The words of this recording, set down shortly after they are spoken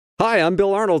Hi, I'm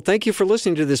Bill Arnold. Thank you for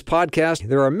listening to this podcast.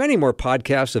 There are many more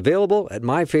podcasts available at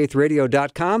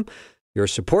myfaithradio.com. Your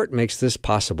support makes this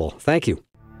possible. Thank you.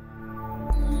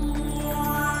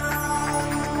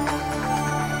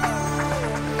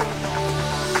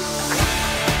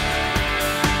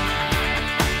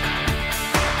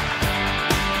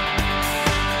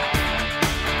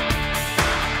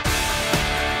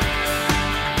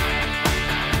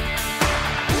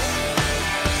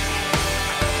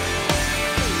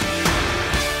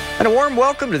 And a warm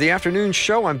welcome to the afternoon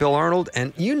show. I'm Bill Arnold,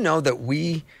 and you know that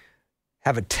we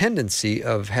have a tendency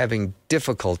of having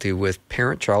difficulty with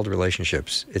parent-child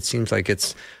relationships. It seems like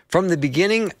it's from the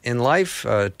beginning in life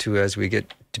to as we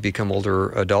get to become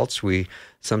older adults, we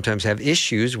sometimes have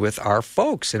issues with our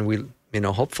folks, and we,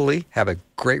 hopefully have a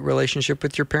great relationship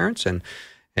with your parents, and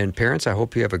parents, I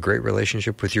hope you have a great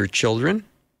relationship with your children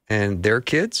and their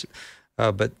kids,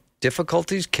 but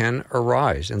difficulties can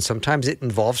arise, and sometimes it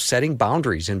involves setting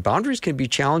boundaries, and boundaries can be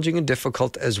challenging and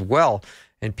difficult as well,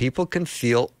 and people can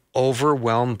feel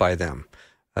overwhelmed by them,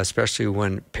 especially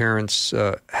when parents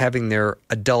having their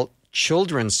adult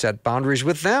children set boundaries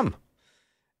with them,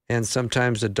 and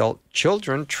sometimes adult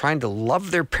children trying to love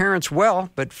their parents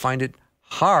well, but find it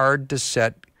hard to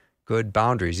set good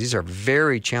boundaries. These are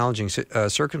very challenging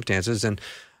circumstances, and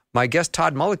my guest,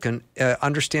 Todd Mulliken,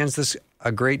 understands this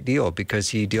a great deal because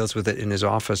he deals with it in his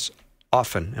office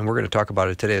often, and we're going to talk about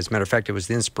it today. As a matter of fact, it was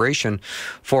the inspiration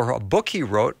for a book he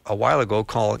wrote a while ago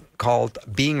called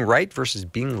Being Right versus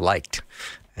Being Liked,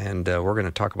 and we're going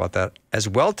to talk about that as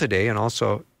well today, and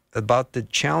also about the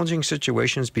challenging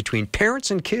situations between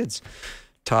parents and kids.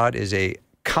 Todd is a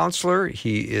counselor,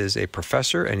 he is a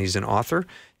professor, and he's an author.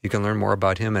 You can learn more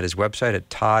about him at his website at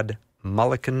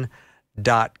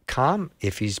toddmulliken.com.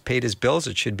 If he's paid his bills,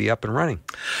 it should be up and running.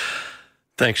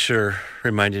 Thanks for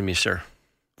reminding me, sir.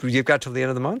 You've got till the end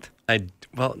of the month?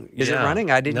 Is it running?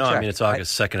 I didn't check. No, it's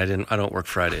August 2nd. I don't work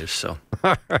Fridays, so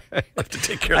all right. I have to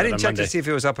take care of that. I didn't check to see if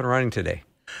it was up and running today,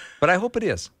 but I hope it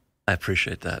is. I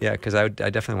appreciate that. Yeah, because I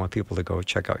definitely want people to go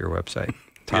check out your website,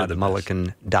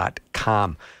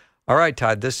 toddmulliken.com. All right,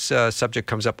 Todd, this subject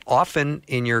comes up often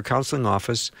in your counseling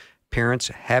office, parents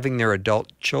having their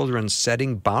adult children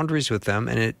setting boundaries with them,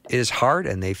 and it is hard,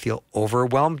 and they feel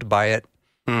overwhelmed by it.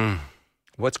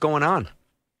 What's going on?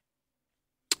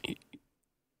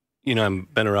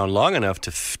 I've been around long enough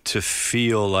to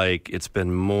feel like it's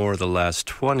been more the last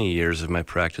 20 years of my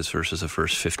practice versus the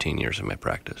first 15 years of my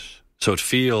practice. So it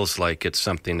feels like it's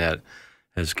something that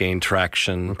has gained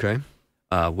traction. Okay.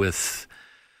 With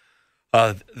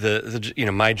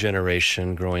my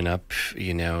generation growing up.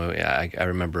 I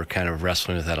remember kind of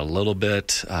wrestling with that a little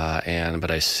bit,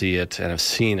 but I see it and I've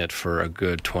seen it for a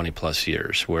good 20 plus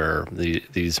years, where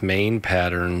these main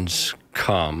patterns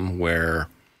come where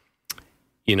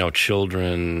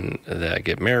children that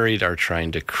get married are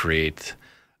trying to create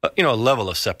a level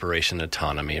of separation and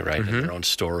autonomy, right? Mm-hmm. And their own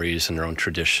stories and their own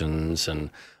traditions and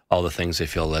all the things they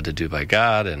feel led to do by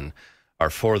God and are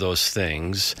for those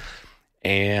things.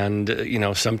 And,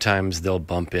 sometimes they'll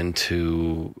bump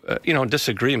into,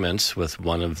 disagreements with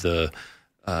one of the,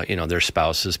 their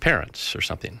spouse's parents or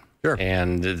something. Sure.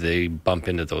 And they bump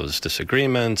into those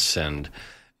disagreements and,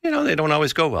 they don't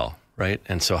always go well, right?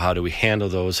 And so how do we handle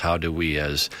those? How do we,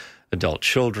 as adult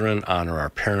children, honor our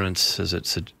parents as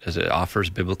it offers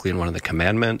biblically in one of the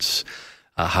commandments?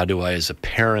 How do I, as a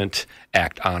parent,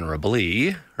 act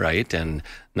honorably, right? And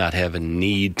not have a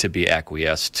need to be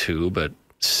acquiesced to, but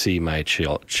see my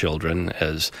children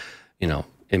as,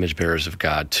 image bearers of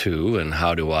God too, and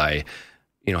how do I,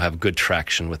 have good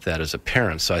traction with that as a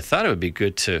parent? So I thought it would be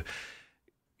good to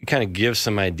kind of give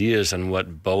some ideas on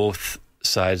what both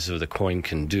sides of the coin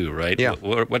can do, right? Yeah.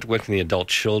 What can the adult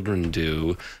children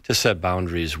do to set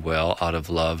boundaries well out of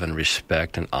love and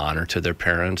respect and honor to their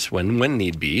parents when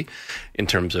need be, in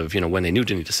terms of, when they need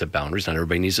to set boundaries. Not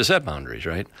everybody needs to set boundaries,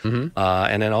 right? Mm-hmm.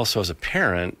 And then also as a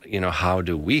parent, how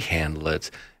do we handle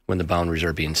it when the boundaries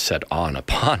are being set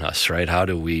upon us, right? How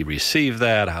do we receive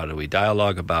that? How do we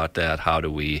dialogue about that? How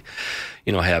do we,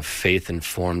 have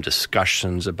faith-informed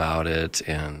discussions about it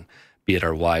and be at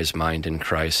our wise mind in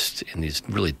Christ in these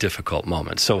really difficult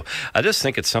moments? So I just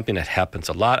think it's something that happens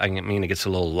a lot. I mean, it gets a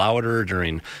little louder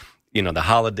during, the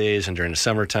holidays and during the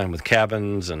summertime with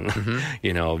cabins and,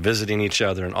 mm-hmm. Visiting each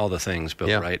other and all the things,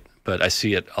 Bill, right? But I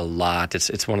see it a lot.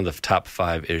 It's one of the top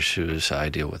 5 issues I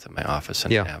deal with in my office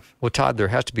and have. Well, Todd, there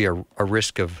has to be a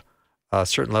risk of a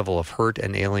certain level of hurt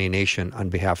and alienation on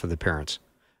behalf of the parents.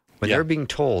 When they're being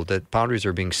told that boundaries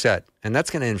are being set, and that's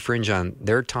going to infringe on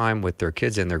their time with their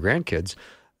kids and their grandkids,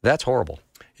 that's horrible.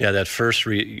 Yeah, that first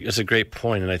is a great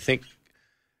point, and I think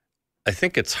I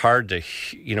think it's hard to,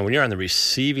 when you're on the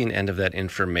receiving end of that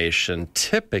information,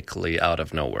 typically out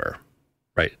of nowhere,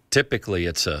 right? Typically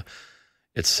it's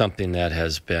something that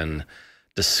has been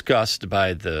discussed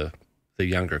by the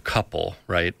younger couple,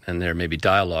 right? And they're maybe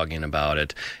dialoguing about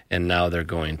it, and now they're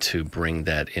going to bring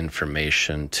that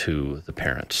information to the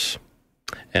parents.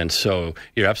 And so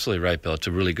you're absolutely right, Bill. It's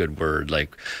a really good word.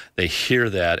 Like, they hear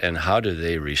that, and how do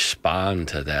they respond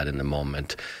to that in the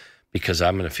moment? Because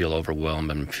I'm going to feel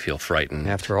overwhelmed and feel frightened.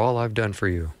 After all I've done for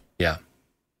you. Yeah.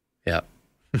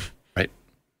 Right.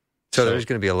 So there's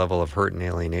going to be a level of hurt and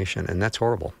alienation, and that's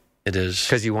horrible. It is.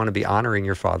 Because you want to be honoring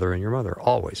your father and your mother,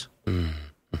 always.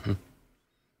 Mm-hmm.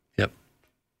 Yep.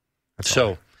 That's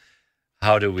so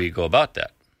how do we go about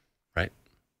that? Right.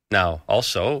 Now,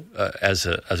 also, as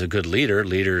a good leader,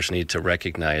 leaders need to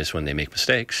recognize when they make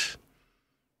mistakes.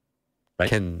 Right?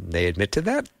 Can they admit to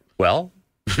that? Well,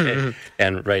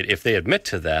 and right, if they admit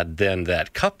to that, then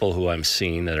that couple who I'm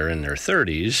seeing that are in their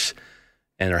 30s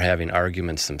and are having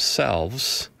arguments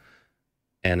themselves,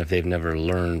 and if they've never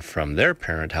learned from their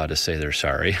parent how to say they're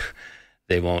sorry,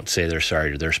 they won't say they're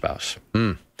sorry to their spouse.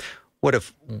 What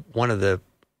if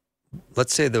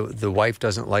let's say the wife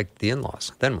doesn't like the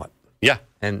in-laws, then what? Yeah.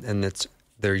 And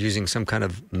they're using some kind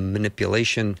of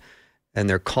manipulation, and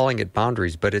they're calling it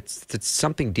boundaries, but it's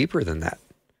something deeper than that.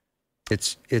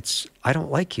 It's I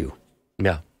don't like you.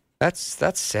 Yeah. That's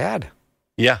sad.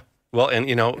 Yeah. Well,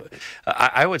 and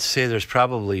I would say there's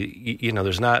probably,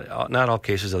 there's not all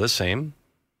cases are the same.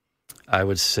 I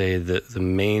would say that the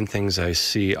main things I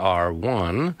see are,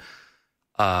 one,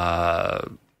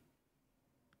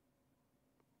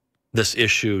 this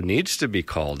issue needs to be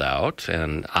called out,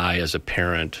 and I, as a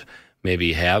parent,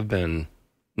 maybe have been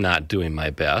not doing my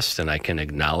best, and I can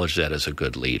acknowledge that as a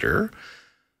good leader.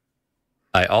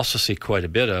 I also see quite a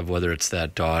bit of, whether it's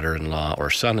that daughter-in-law or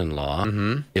son-in-law,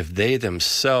 if they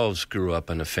themselves grew up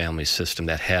in a family system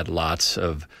that had lots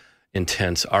of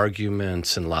intense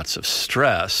arguments and lots of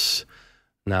stress,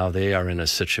 now they are in a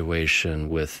situation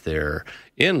with their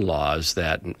in-laws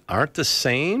that aren't the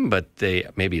same, but they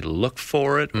maybe look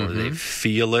for it or they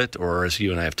feel it, or as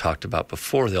you and I have talked about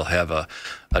before, they'll have a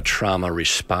trauma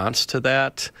response to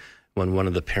that when one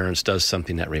of the parents does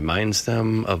something that reminds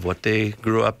them of what they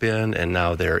grew up in, and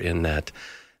now they're in that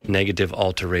negative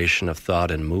alteration of thought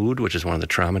and mood, which is one of the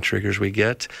trauma triggers we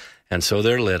get. And so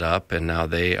they're lit up, and now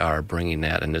they are bringing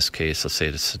that, in this case, let's say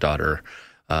it's the daughter,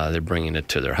 they're bringing it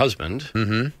to their husband,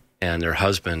 and their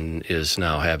husband is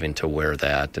now having to wear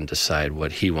that and decide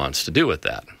what he wants to do with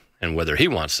that, and whether he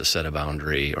wants to set a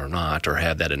boundary or not, or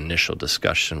have that initial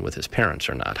discussion with his parents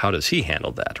or not. How does he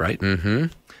handle that, right?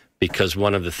 Because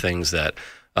one of the things that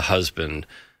a husband,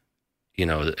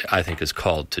 I think is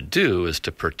called to do is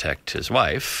to protect his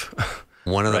wife.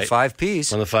 One of the 5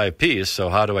 Ps. One of the 5 Ps. So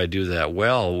how do I do that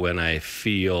well when I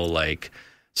feel like,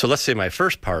 so let's say my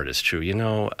first part is true.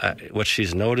 What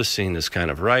she's noticing is kind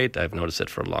of right. I've noticed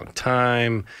it for a long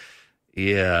time.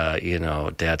 Yeah,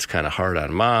 Dad's kind of hard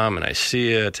on Mom, and I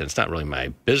see it, and it's not really my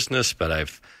business, but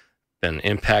I've been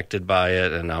impacted by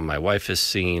it, and now my wife is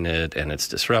seeing it, and it's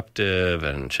disruptive,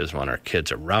 and she doesn't want our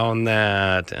kids around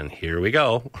that, and here we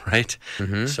go, right?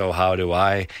 So how do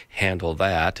I handle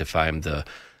that if I'm the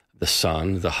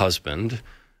son, the husband?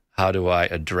 How do I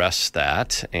address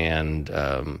that and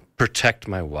protect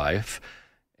my wife,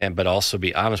 but also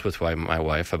be honest with my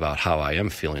wife about how I am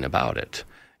feeling about it?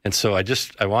 And so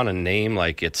I want to name,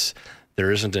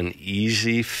 there isn't an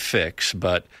easy fix,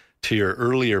 but to your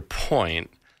earlier point,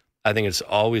 I think it's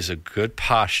always a good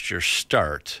posture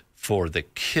start for the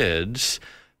kids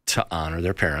to honor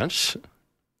their parents,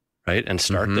 right? And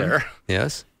start there.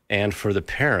 Yes. And for the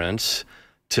parents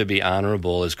to be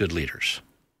honorable as good leaders,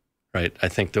 right? I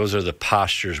think those are the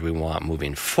postures we want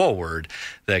moving forward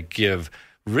that give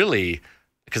really,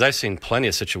 because I've seen plenty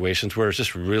of situations where it's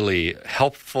just really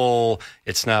helpful.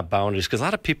 It's not boundaries. Because a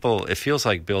lot of people, it feels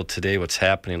like, Bill, today what's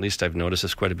happening, at least I've noticed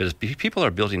this quite a bit, is people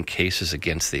are building cases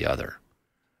against the other.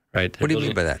 Right? What do you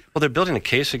mean by that? Well, they're building a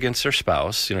case against their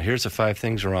spouse. Here's the 5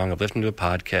 things wrong. I've listened to a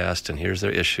podcast, and here's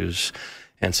their issues.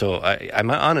 And so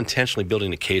I'm unintentionally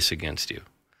building a case against you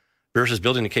versus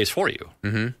building a case for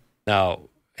you. Now,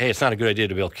 hey, it's not a good idea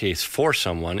to build a case for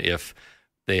someone if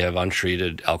they have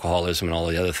untreated alcoholism and all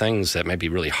the other things that might be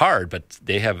really hard, but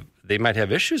they might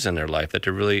have issues in their life that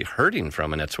they're really hurting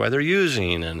from, and that's why they're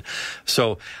using. And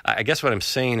so I guess what I'm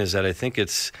saying is that I think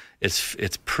it's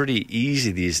pretty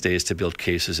easy these days to build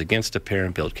cases against a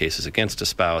parent, build cases against a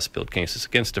spouse, build cases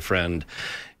against a friend.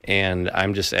 And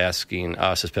I'm just asking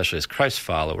us, especially as Christ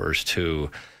followers, to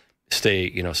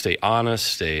stay honest,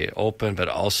 stay open, but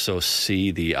also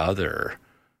see the other,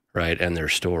 right, and their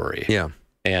story. Yeah.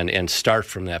 and start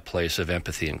from that place of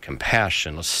empathy and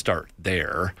compassion. Let's start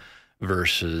there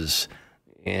versus,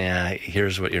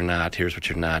 here's what you're not, here's what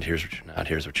you're not, here's what you're not,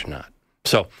 here's what you're not.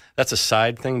 So that's a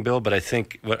side thing, Bill, but I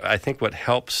think what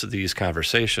helps these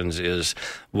conversations is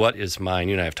what is mine.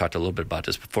 You and I have talked a little bit about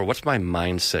this before. What's my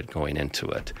mindset going into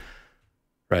it?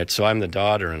 Right? So I'm the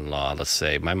daughter-in-law, let's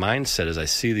say. My mindset is I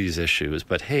see these issues,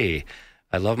 but hey,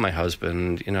 I love my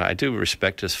husband. I do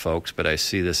respect his folks, but I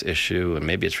see this issue, and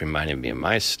maybe it's reminding me of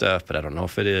my stuff, but I don't know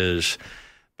if it is.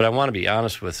 But I want to be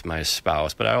honest with my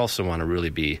spouse, but I also want to really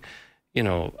be,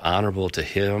 honorable to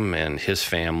him and his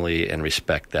family and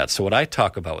respect that. So what I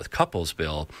talk about with couples,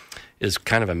 Bill, is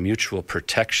kind of a mutual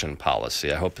protection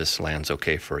policy. I hope this lands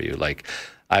okay for you. Like,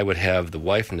 I would have the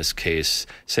wife in this case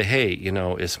say, hey,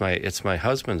 it's my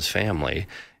husband's family,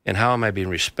 and how am I being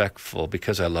respectful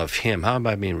because I love him? How am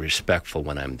I being respectful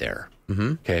when I'm there?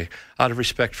 Mm-hmm. Okay, out of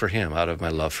respect for him, out of my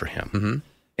love for him. Mm-hmm.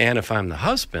 And if I'm the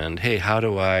husband, hey, how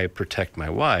do I protect my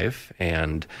wife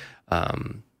and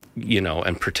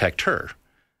and protect her?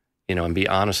 And be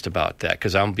honest about that,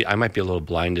 because I might be a little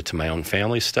blinded to my own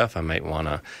family stuff. I might want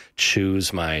to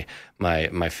choose my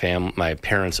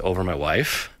parents over my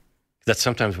wife. That's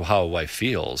sometimes how a wife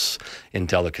feels in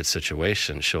delicate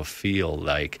situations. She'll feel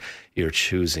like you're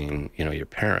choosing, your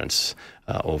parents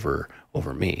over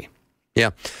me. Yeah.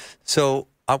 So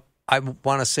I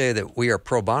want to say that we are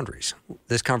pro-boundaries.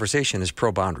 This conversation is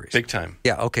pro-boundaries. Big time.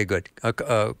 Yeah, okay, good.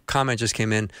 A comment just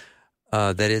came in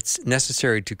that it's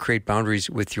necessary to create boundaries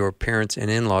with your parents and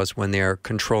in-laws when they are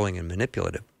controlling and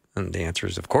manipulative. And the answer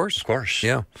is, of course. Of course.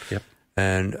 Yeah. Yep.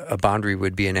 And a boundary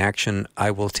would be an action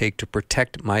I will take to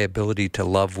protect my ability to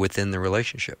love within the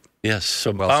relationship. Yes.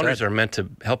 So boundaries are meant to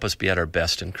help us be at our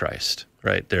best in Christ,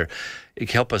 right? It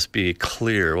help us be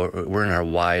clear. We're in our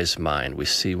wise mind. We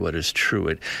see what is true.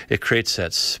 It creates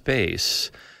that space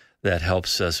that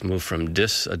helps us move from a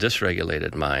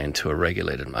dysregulated mind to a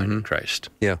regulated mind in Christ.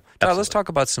 Yeah. Now, let's talk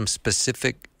about some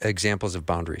specific examples of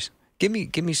boundaries. Give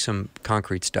me some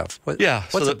concrete stuff. What's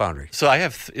a boundary? So I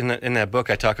have in that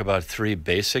book I talk about 3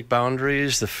 basic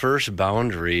boundaries. The first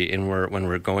boundary, when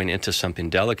we're going into something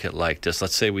delicate like this,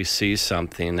 let's say we see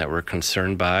something that we're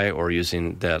concerned by, or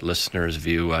using that listener's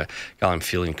view, I'm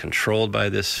feeling controlled by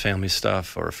this family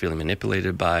stuff or feeling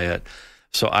manipulated by it.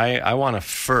 So I want to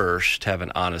first have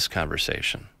an honest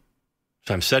conversation.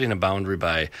 So I'm setting a boundary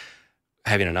by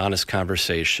having an honest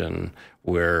conversation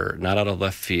where, not out of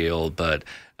left field, but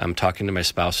I'm talking to my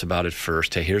spouse about it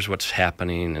first. Hey, here's what's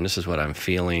happening, and this is what I'm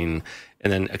feeling.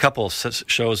 And then a couple of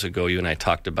shows ago, you and I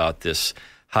talked about this.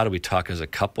 How do we talk as a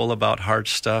couple about hard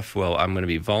stuff? Well, I'm going to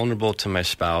be vulnerable to my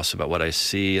spouse about what I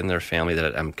see in their family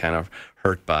that I'm kind of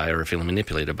hurt by or feeling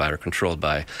manipulated by or controlled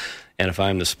by. And if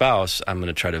I'm the spouse, I'm going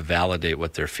to try to validate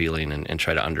what they're feeling and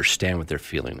try to understand what they're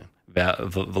feeling.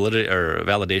 Validity or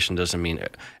validation doesn't mean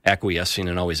acquiescing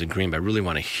and always agreeing, but I really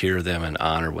want to hear them and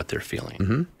honor what they're feeling.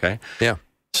 Mm-hmm. Okay? Yeah.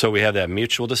 So we have that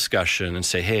mutual discussion and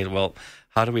say, hey, well,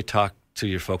 how do we talk to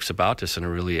your folks about this in a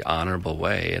really honorable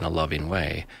way, in a loving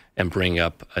way, and bring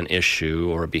up an issue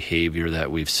or a behavior that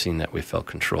we've seen that we felt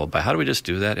controlled by? How do we just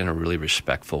do that in a really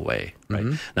respectful way, right?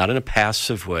 Mm-hmm. Not in a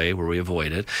passive way where we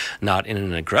avoid it, not in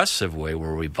an aggressive way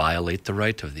where we violate the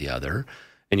right of the other.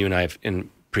 And you and I have, in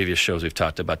previous shows, we've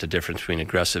talked about the difference between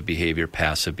aggressive behavior,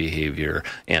 passive behavior,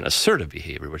 and assertive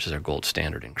behavior, which is our gold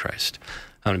standard in Christ.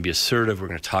 I'm going to be assertive. We're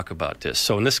going to talk about this.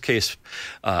 So in this case,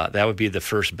 that would be the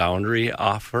first boundary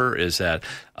offer, is that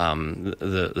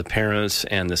the parents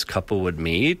and this couple would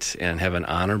meet and have an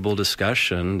honorable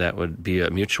discussion that would be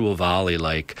a mutual volley.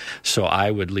 So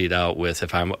I would lead out with,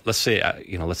 if I'm, let's say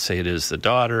it is the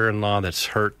daughter-in-law that's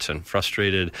hurt and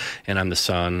frustrated, and I'm the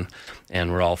son,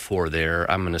 and we're all 4 there.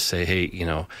 I'm going to say, hey,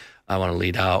 I want to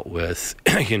lead out with,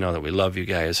 that we love you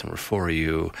guys and we're for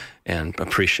you and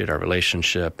appreciate our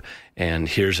relationship. And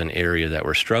here's an area that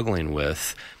we're struggling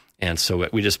with. And so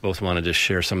we just both want to just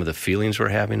share some of the feelings we're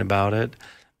having about it.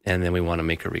 And then we want to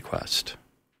make a request.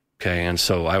 Okay. And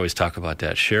so I always talk about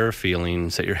that. Share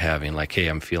feelings that you're having, like, hey,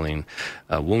 I'm feeling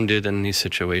wounded in these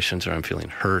situations, or I'm feeling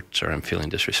hurt, or I'm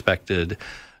feeling disrespected.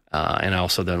 And I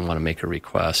also then want to make a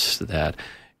request that,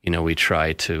 we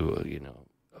try to,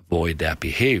 avoid that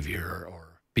behavior or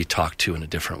be talked to in a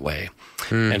different way.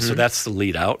 Mm-hmm. And so that's the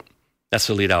lead out. That's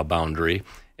the lead out boundary.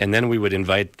 And then we would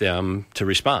invite them to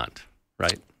respond,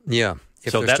 right? Yeah.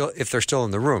 If they're still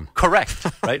in the room. Correct,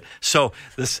 right? So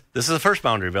this is the first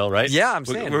boundary, Bill, right? Yeah, I'm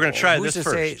saying. We're going to try this first.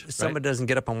 Who's to say somebody doesn't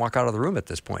get up and walk out of the room at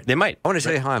this point? They might. I want to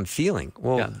say how I'm feeling.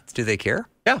 Well, Do they care?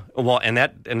 Yeah. Well, and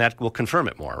that will confirm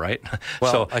it more, right?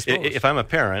 Well, so I suppose. If I'm a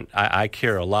parent, I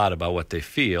care a lot about what they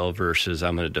feel versus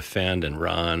I'm going to defend and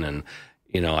run and,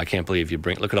 I can't believe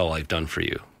look at all I've done for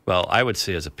you. Well, I would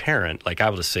say as a parent, like I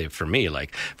will just say for me,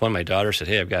 like if one of my daughters said,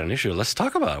 "Hey, I've got an issue. Let's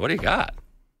talk about it. What do you got?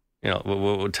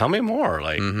 Tell me more.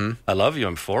 Like, I love you.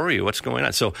 I'm for you. What's going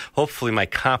on?" So hopefully my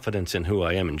confidence in who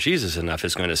I am in Jesus enough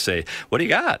is going to say, "What do you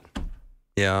got?"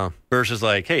 Yeah. Versus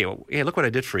like, hey, look what I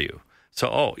did for you.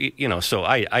 So, so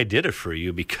I did it for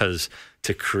you because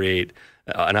to create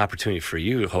an opportunity for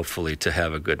you, hopefully, to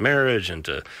have a good marriage and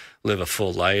to live a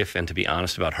full life and to be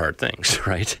honest about hard things,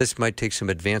 right? This might take some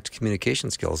advanced communication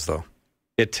skills, though.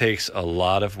 It takes a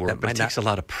lot of work, but it takes a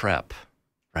lot of prep,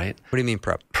 right? What do you mean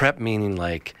prep? Prep meaning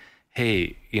like,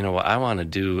 hey, what I want to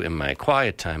do in my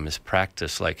quiet time is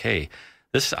practice like, hey,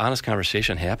 this honest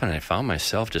conversation happened and I found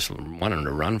myself just wanting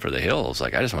to run for the hills.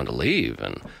 Like I just wanted to leave.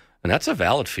 And that's a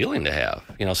valid feeling to have.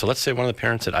 So let's say one of the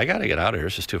parents said, I got to get out of here.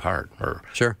 It's just too hard. Or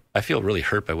sure, I feel really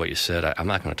hurt by what you said. I'm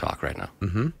not going to talk right now.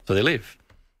 Mm-hmm. So they leave.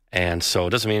 And so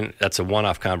it doesn't mean that's a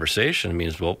one-off conversation. It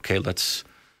means, well, okay, let's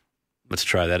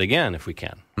try that again if we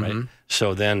can, right? Mm-hmm.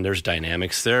 So then there's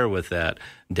dynamics there with that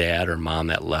dad or mom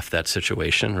that left that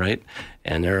situation, right?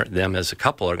 And them as a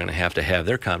couple are going to have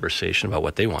their conversation about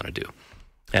what they want to do.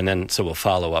 And then so we'll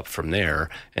follow up from there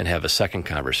and have a second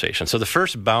conversation. So the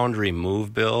first boundary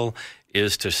move, Bill,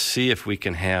 is to see if we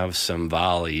can have some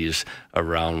volleys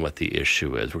around what the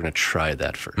issue is. We're going to try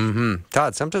that first. Mm-hmm.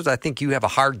 Todd, sometimes I think you have a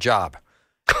hard job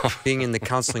being in the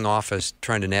counseling office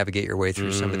trying to navigate your way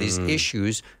through some of these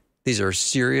issues. These are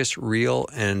serious, real,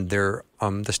 and they're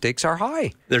the stakes are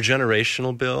high. They're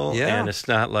generational, Bill, yeah. And it's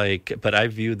not like, but I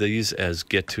view these as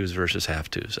get-tos versus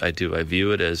have-tos. I do. I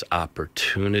view it as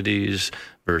opportunities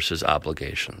versus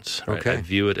obligations. Right? Okay. I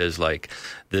view it as like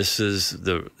this is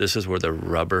where the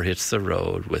rubber hits the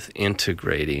road with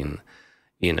integrating,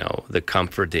 the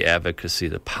comfort, the advocacy,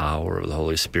 the power of the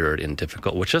Holy Spirit in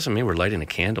difficult, which doesn't mean we're lighting a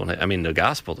candle. I mean, the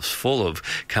gospel is full of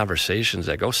conversations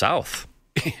that go south.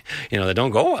 That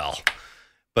don't go well.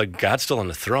 But God's still on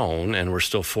the throne, and we're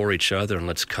still for each other, and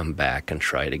let's come back and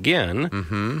try it again.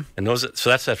 Mm-hmm. And so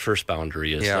that's that first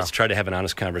boundary is let's try to have an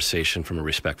honest conversation from a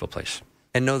respectful place.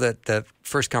 And know that the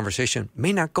first conversation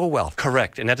may not go well.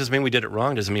 Correct. And that doesn't mean we did it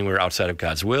wrong. Doesn't mean we're outside of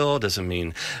God's will. Doesn't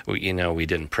mean we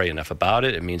didn't pray enough about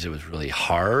it. It means it was really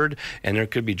hard, and there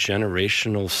could be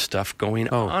generational stuff going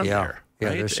on there. Yeah,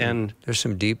 right? there's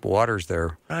some deep waters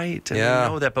there. Right, and we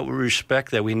know that, but we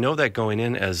respect that. We know that going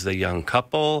in as the young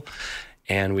couple,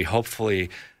 and we hopefully,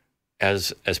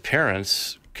 as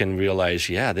parents, can realize,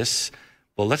 let's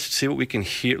see what we can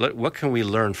hear. What can we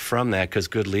learn from that? Because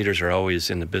good leaders are always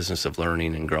in the business of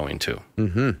learning and growing too.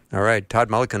 Mm-hmm. All right, Todd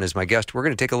Mulliken is my guest. We're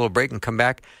going to take a little break and come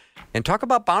back and talk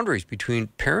about boundaries between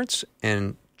parents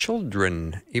and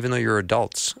children. Even though you're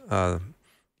adults,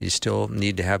 you still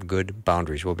need to have good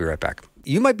boundaries. We'll be right back.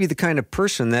 You might be the kind of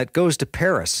person that goes to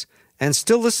Paris and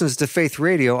still listens to Faith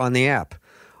Radio on the app.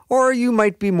 Or you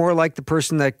might be more like the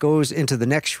person that goes into the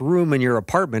next room in your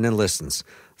apartment and listens.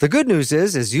 The good news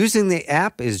is using the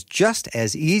app is just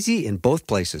as easy in both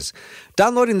places.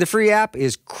 Downloading the free app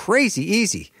is crazy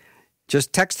easy.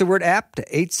 Just text the word app to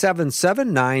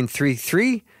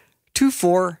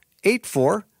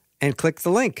 877-933-2484 and click the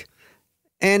link.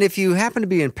 And if you happen to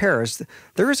be in Paris,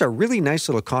 there is a really nice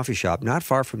little coffee shop not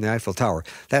far from the Eiffel Tower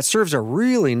that serves a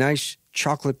really nice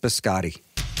chocolate biscotti.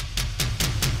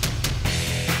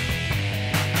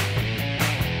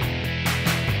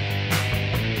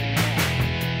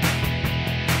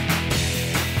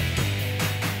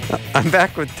 I'm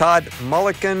back with Todd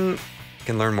Mulliken. You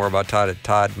can learn more about Todd at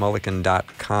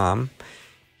toddmulliken.com.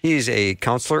 He's a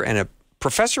counselor and a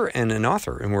professor and an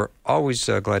author, and we're always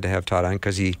glad to have Todd on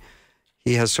because he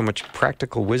has so much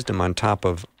practical wisdom on top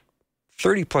of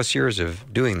 30-plus years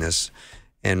of doing this.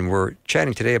 And we're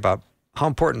chatting today about how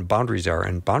important boundaries are.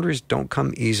 And boundaries don't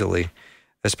come easily,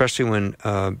 especially when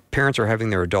parents are having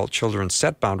their adult children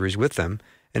set boundaries with them.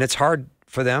 And it's hard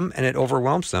for them, and it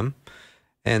overwhelms them.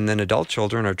 And then adult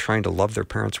children are trying to love their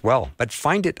parents well, but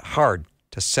find it hard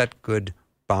to set good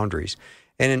boundaries.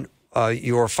 And in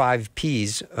your 5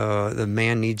 Ps, the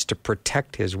man needs to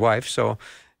protect his wife. So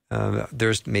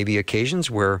there's maybe occasions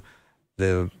where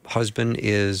the husband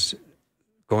is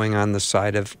going on the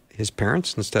side of his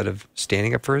parents instead of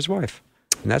standing up for his wife.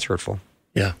 And that's hurtful.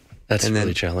 Yeah, that's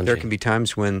really challenging. There can be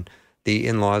times when the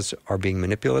in-laws are being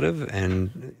manipulative,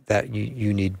 and that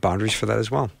you need boundaries for that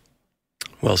as well.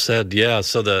 Well said. Yeah.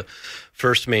 So the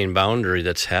first main boundary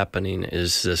that's happening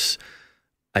is this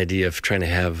idea of trying to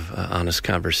have honest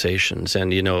conversations.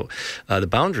 And, the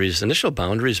initial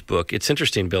boundaries book, it's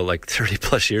interesting, Bill, like 30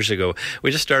 plus years ago, we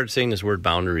just started saying this word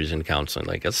boundaries in counseling.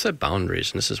 Like, let's set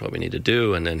boundaries, and this is what we need to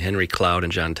do. And then Henry Cloud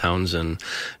and John Townsend,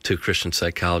 2 Christian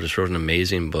psychologists, wrote an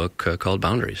amazing book called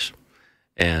Boundaries.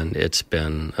 and it's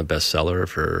been a bestseller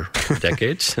for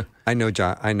decades. I know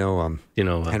John. I know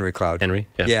Henry Cloud. Henry,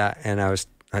 yeah. And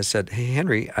I said, hey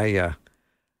Henry,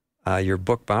 your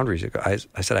book Boundaries.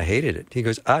 I said I hated it. He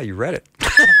goes, you read it.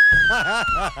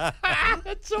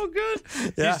 That's so good.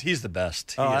 Yeah. He's the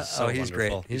best. He's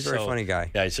great. He's a very funny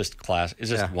guy. Yeah, he's just class. He's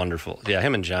just wonderful. Yeah,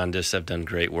 him and John just have done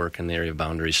great work in the area of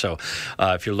boundaries. So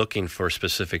if you're looking for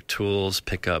specific tools,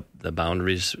 pick up the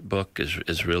Boundaries book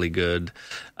is really good.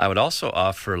 I would also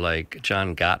offer like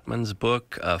John Gottman's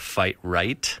book, Fight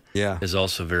Right. Yeah. Is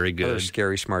also very good. Another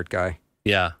scary, smart guy.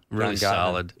 Yeah, really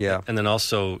solid. Yeah. And then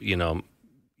also,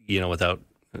 without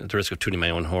at the risk of tooting my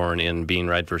own horn, in Being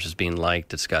Right versus Being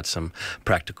Liked, it's got some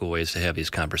practical ways to have these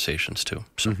conversations too.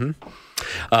 So,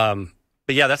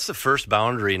 but yeah, that's the first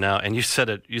boundary now. And you said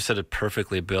it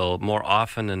perfectly, Bill. More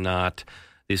often than not,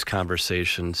 these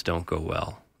conversations don't go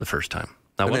well the first time.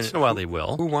 Now, once in a while they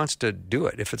will. Who wants to do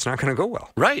it if it's not going to go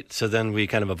well? Right. So then we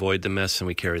kind of avoid the mess and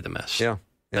we carry the mess. Yeah.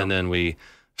 And then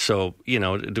so,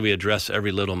 do we address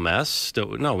every little mess?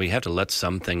 No, we have to let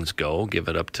some things go, give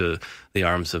it up to the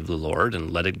arms of the Lord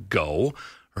and let it go,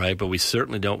 right? But we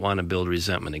certainly don't want to build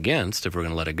resentment against if we're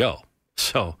going to let it go.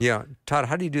 So, yeah. Todd,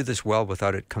 how do you do this well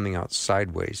without it coming out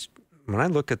sideways? When I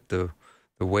look at the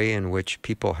way in which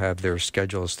people have their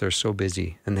schedules, they're so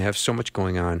busy and they have so much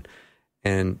going on.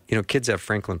 And, kids have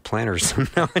Franklin planners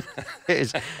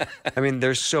nowadays. I mean,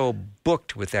 they're so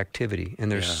booked with activity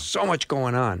and there's so much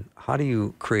going on. How do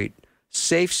you create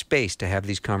safe space to have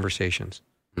these conversations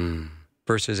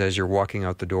versus as you're walking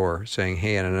out the door saying,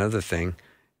 hey, and another thing,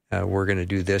 we're going to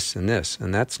do this, and that's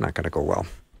not going to go well.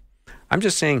 I'm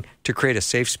just saying to create a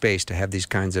safe space to have these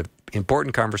kinds of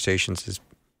important conversations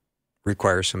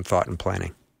requires some thought and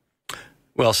planning.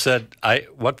 Well said.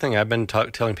 One thing I've been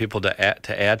telling people to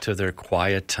add to their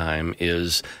quiet time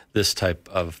is this type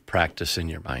of practice in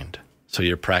your mind. So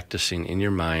you're practicing in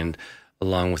your mind,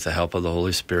 along with the help of the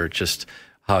Holy Spirit, just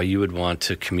how you would want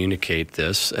to communicate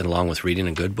this, and along with reading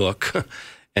a good book,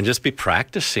 and just be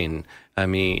practicing. I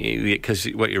mean, because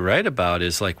what you're right about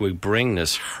is like we bring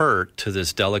this hurt to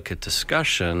this delicate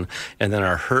discussion, and then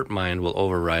our hurt mind will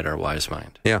override our wise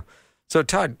mind. Yeah. So,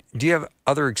 Todd, do you have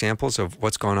other examples of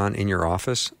what's going on in your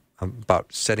office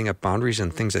about setting up boundaries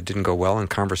and things that didn't go well and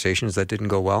conversations that didn't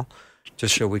go well,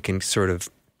 just so we can sort of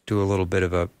do a little bit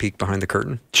of a peek behind the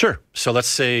curtain? Sure. So let's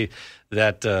say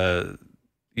that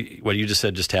what you just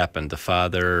said just happened. The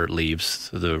father leaves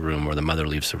the room or the mother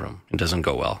leaves the room. It doesn't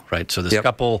go well, right? So this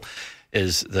couple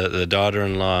is the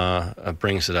daughter-in-law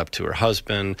brings it up to her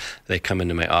husband. They come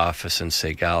into my office and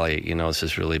say, golly, this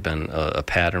has really been a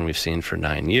pattern we've seen for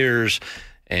 9 years.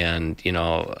 And,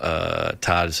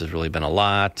 Todd, this has really been a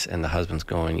lot. And the husband's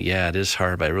going, yeah, it is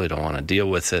hard, but I really don't want to deal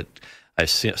with it. I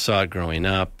saw it growing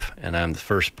up, and I'm the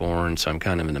firstborn, so I'm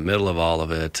kind of in the middle of all of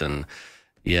it. And,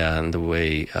 and the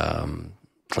way,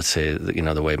 let's say,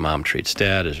 the way mom treats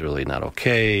dad is really not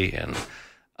okay. And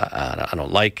I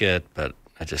don't like it, but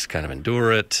I just kind of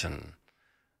endure it. And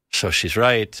so she's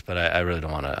right, but I really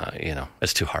don't want to,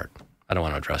 it's too hard. I don't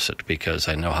want to address it because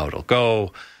I know how it'll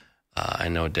go. I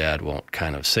know dad won't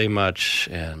kind of say much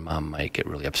and mom might get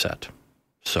really upset.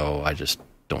 So I just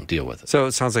don't deal with it. So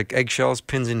it sounds like eggshells,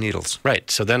 pins, and needles. Right.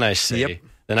 So then I say,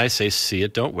 see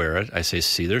it, don't wear it. I say,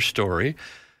 see their story.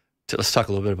 Let's talk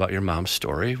a little bit about your mom's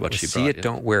story, what she brought you. See it,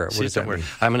 don't wear it. What does that mean?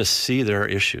 I'm going to see their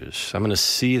issues. I'm going to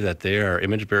see that they are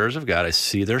image bearers of God. I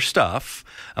see their stuff.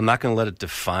 I'm not going to let it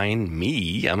define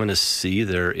me. I'm going to see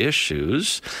their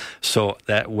issues. So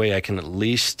that way I can at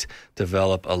least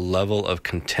develop a level of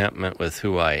contentment with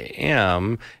who I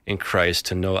am in Christ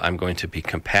to know I'm going to be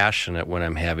compassionate when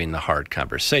I'm having the hard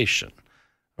conversation.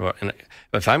 And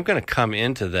if I'm going to come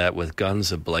into that with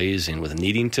guns a-blazing, with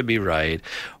needing to be right,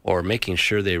 or making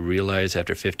sure they realize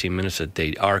after 15 minutes that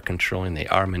they are controlling, they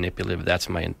are manipulative, that's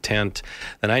my intent,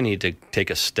 then I need to take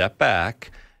a step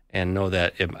back and know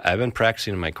that if I've been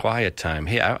practicing in my quiet time,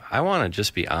 hey, I want to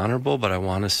just be honorable, but I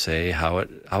want to say how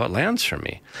it lands for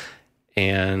me.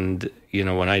 And,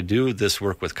 when I do this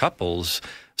work with couples,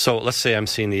 so let's say I'm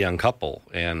seeing the young couple,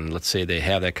 and let's say they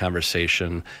have that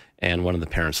conversation, and one of the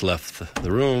parents left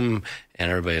the room, and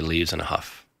everybody leaves in a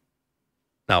huff.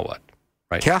 Now what?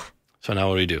 Right? Yeah. So now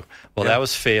what do we do? Well, that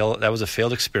was a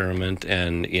failed experiment,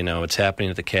 and it's happening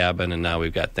at the cabin, and now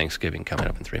we've got Thanksgiving coming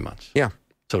up in 3 months. Yeah.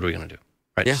 So what are we going to do?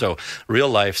 Right. Yeah. So real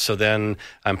life. So then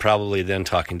I'm probably then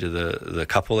talking to the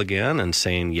couple again and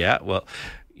saying,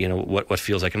 what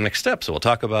feels like a next step. So we'll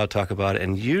talk about it.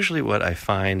 And usually what I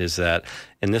find is that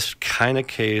in this kind of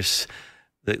case,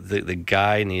 the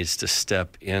guy needs to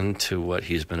step into what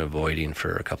he's been avoiding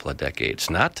for a couple of decades,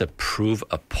 not to prove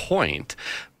a point,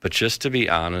 but just to be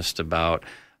honest about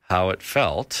how it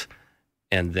felt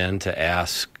and then to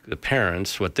ask the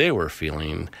parents what they were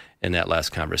feeling in that last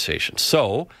conversation.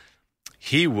 So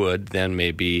he would then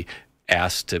maybe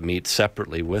ask to meet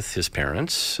separately with his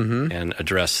parents and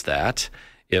address that.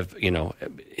 If,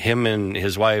 him and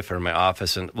his wife are in my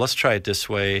office, and let's try it this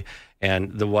way.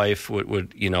 And the wife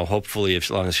would hopefully,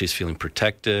 as long as she's feeling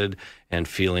protected and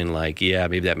feeling like, yeah,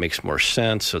 maybe that makes more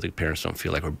sense, so the parents don't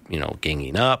feel like we're,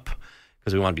 ganging up,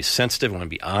 because we want to be sensitive, we want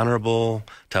to be honorable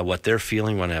to what they're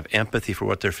feeling, we want to have empathy for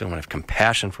what they're feeling, we want to have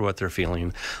compassion for what they're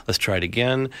feeling. Let's try it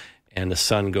again. And the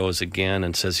son goes again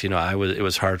and says, it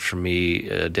was hard for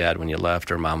me, Dad, when you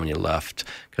left, or Mom, when you left,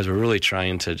 because we're really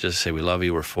trying to just say we love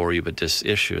you, we're for you, but this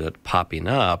issue that's popping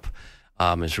up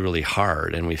is really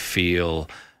hard, and we feel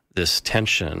this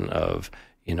tension of,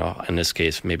 in this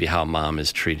case, maybe how Mom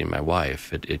is treating my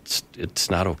wife. It's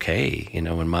not okay.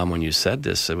 When you said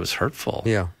this, it was hurtful.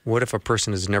 Yeah. What if a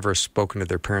person has never spoken to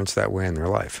their parents that way in their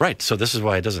life? Right. So this is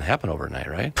why it doesn't happen overnight,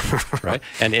 right? Right.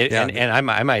 And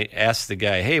I might ask the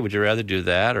guy, hey, would you rather do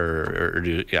that or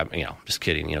do, just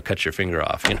kidding, cut your finger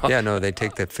off, Yeah, no, they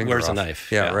take that finger Where's off. the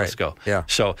knife? Yeah, right. Let's go. Yeah.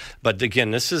 So, but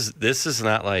again, this is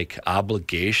not like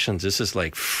obligations. This is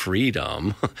like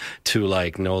freedom to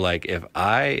know, if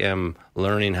I am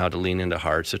learning how to lean into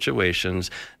hard situations,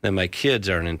 then my kids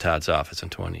aren't in Todd's office in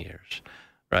 20 years,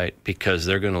 right? Because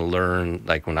they're going to learn,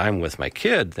 when I'm with my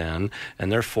kid then,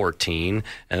 and they're 14,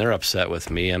 and they're upset with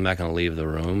me, I'm not going to leave the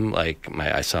room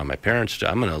I saw my parents do.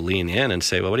 I'm going to lean in and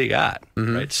say, well, what do you got,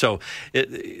 right? So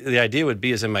the idea would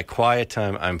be is in my quiet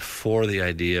time, I'm for the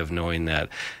idea of knowing that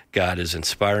God is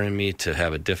inspiring me to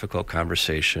have a difficult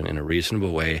conversation in a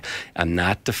reasonable way. I'm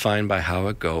not defined by how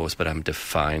it goes, but I'm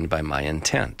defined by my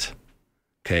intent.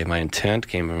 Okay, my intent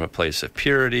came from a place of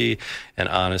purity and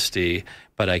honesty,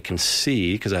 but I can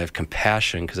see, because I have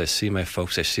compassion, because I see my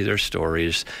folks, I see their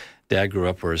stories. Dad grew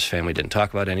up where his family didn't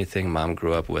talk about anything. Mom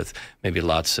grew up with maybe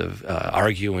lots of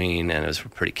arguing, and it was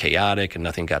pretty chaotic, and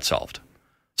nothing got solved.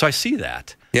 So I see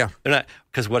that. Yeah.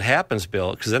 Because what happens,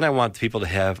 Bill, because then I want people to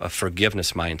have a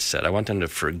forgiveness mindset. I want them to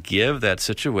forgive that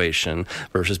situation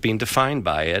versus being defined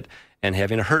by it and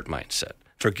having a hurt mindset.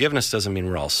 Forgiveness doesn't mean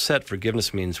we're all set.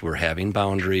 Forgiveness means we're having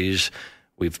boundaries.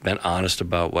 We've been honest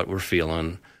about what we're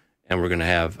feeling, and we're going to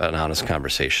have an honest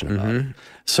conversation about it.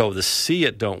 So the see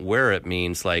it, don't wear it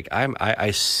means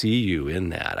I see you in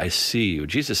that. I see you.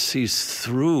 Jesus sees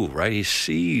through, right? He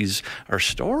sees our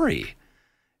story.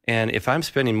 And if I'm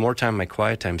spending more time in my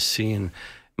quiet time seeing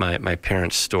my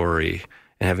parents' story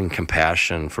and having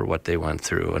compassion for what they went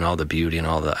through and all the beauty and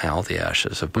all the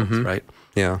ashes of both, right?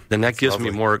 Yeah. Then that gives me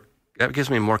more. That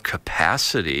gives me more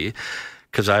capacity,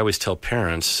 because I always tell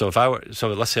parents. So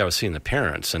let's say I was seeing the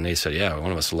parents and they said, "Yeah,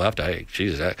 one of us left.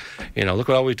 Look what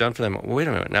all we've done for them." Wait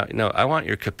a minute. No, I want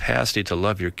your capacity to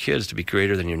love your kids to be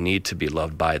greater than your need to be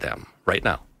loved by them right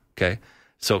now. Okay.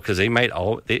 So because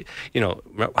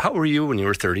how were you when you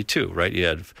were 32? Right. You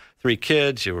had 3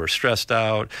 kids. You were stressed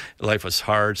out. Life was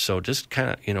hard. So just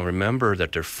kind of remember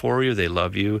that they're for you. They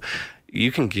love you.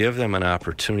 You can give them an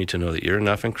opportunity to know that you're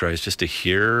enough in Christ, just to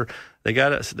hear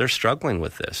they're struggling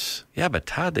with this. Yeah, but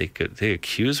Todd, they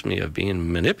accuse me of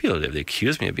being manipulative. They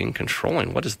accuse me of being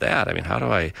controlling. What is that? I mean, how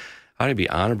do I be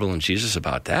honorable in Jesus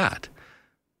about that?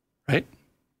 Right?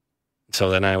 So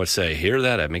then I would say, hear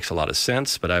that. It makes a lot of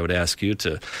sense, but I would ask you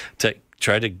to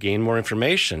try to gain more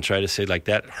information. Try to say,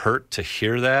 that hurt to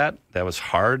hear that. That was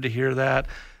hard to hear that.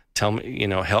 Tell me,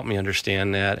 help me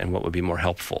understand that, and what would be more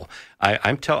helpful.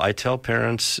 I tell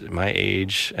parents my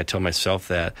age, I tell myself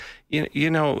that, be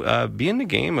in the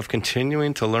game of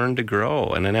continuing to learn to grow.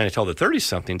 And then I tell the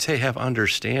 30-somethings, hey, have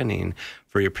understanding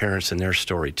for your parents and their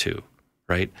story too,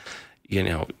 right?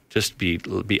 Just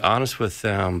be honest with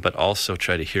them, but also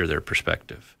try to hear their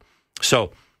perspective.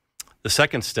 So the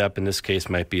second step in this case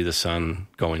might be the son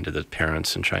going to the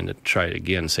parents and trying to try it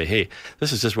again, say, hey,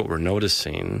 this is just what we're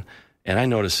noticing. And I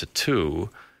notice it too.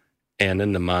 And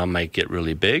then the mom might get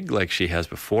really big like she has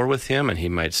before with him, and he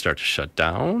might start to shut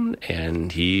down,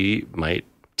 and he might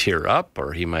tear up,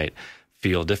 or he might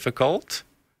feel difficult.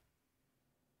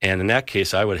 And in that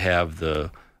case, I would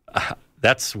have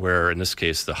that's where, in this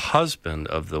case, the husband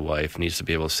of the wife needs to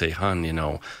be able to say, hon,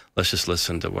 let's just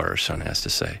listen to what our son has to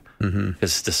say.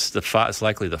 Because it's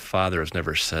likely the father has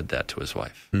never said that to his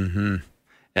wife. And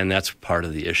that's part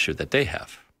of the issue that they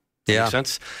have. Yeah. Make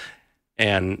sense?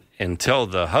 And until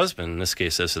the husband, in this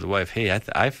case, says to the wife, hey,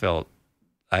 I felt,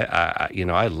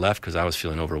 I left because I was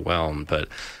feeling overwhelmed, but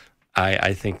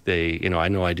I think I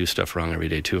know I do stuff wrong every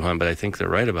day too, hon, but I think they're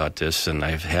right about this, and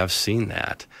I have seen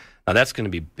that. Now, that's going to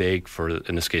be big for,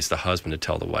 in this case, the husband to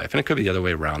tell the wife. And it could be the other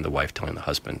way around, the wife telling the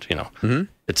husband,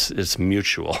 It's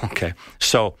mutual, okay?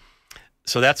 So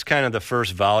so that's kind of the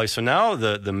first volley. So now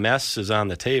the mess is on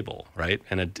the table, right?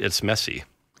 And it's messy.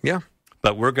 Yeah.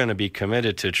 But we're going to be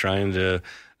committed to trying to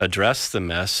address the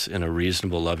mess in a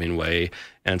reasonable, loving way.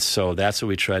 And so that's what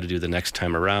we try to do the next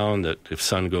time around, that if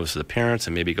son goes to the parents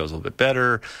and maybe goes a little bit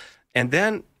better. And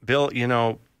then, Bill,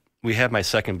 we have my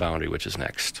second boundary, which is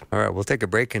next. All right, we'll take a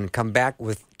break and come back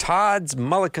with Todd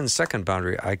Mulliken's second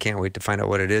boundary. I can't wait to find out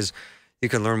what it is. You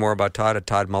can learn more about Todd at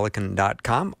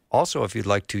toddmulliken.com. Also, if you'd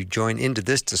like to join into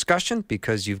this discussion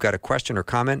because you've got a question or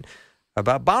comment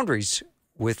about boundaries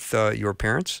with your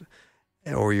parents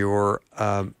or you're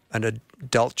an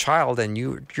adult child and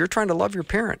you're trying to love your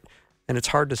parent and it's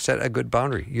hard to set a good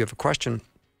boundary. You have a question,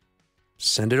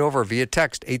 send it over via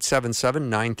text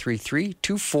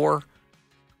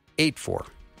 877-933-2484.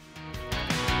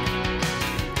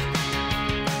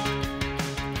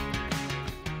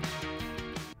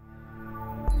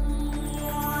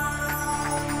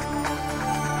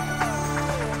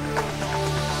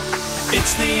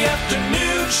 It's the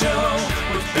afternoon show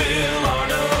with Bill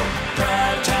Arnold.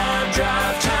 Prime time,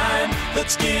 drive time.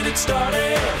 Let's get it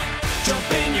started. Jump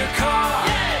in your car.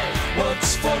 Yeah.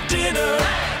 What's for dinner?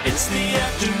 Hey. It's the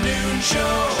afternoon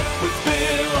show with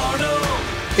Bill Arnold.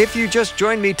 If you just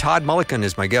joined me, Todd Mulliken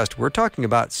is my guest. We're talking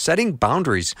about setting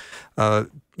boundaries.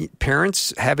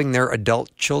 Parents having their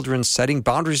adult children setting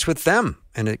boundaries with them.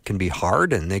 And it can be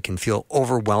hard and they can feel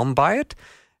overwhelmed by it.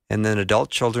 And then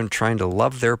adult children trying to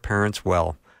love their parents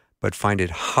well, but find it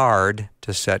hard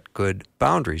to set good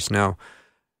boundaries. Now,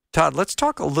 Todd, let's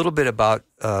talk a little bit about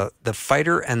the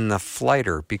fighter and the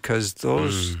flighter, because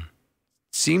those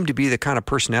seem to be the kind of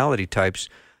personality types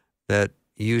that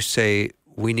you say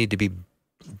we need to be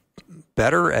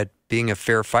better at being a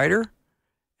fair fighter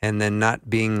and then not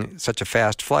being such a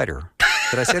fast flighter.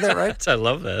 Did I say that right? I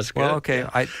love that. That's good. Well, okay.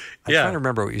 I'm trying to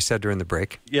remember what you said during the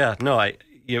break. Yeah, no,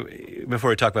 before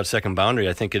we talk about second boundary,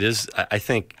 I think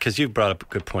because you brought up a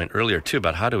good point earlier too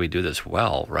about how do we do this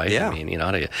well, right? Yeah. I mean,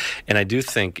 how do you, and I do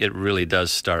think it really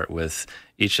does start with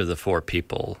each of the four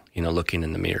people, looking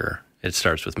in the mirror. It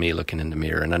starts with me looking in the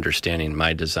mirror and understanding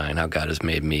my design, how God has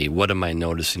made me. What am I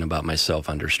noticing about myself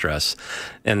under stress?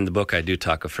 And in the book, I do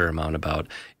talk a fair amount about,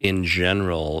 in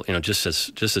general, just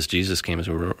as Jesus came, as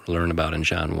we learn about in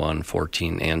John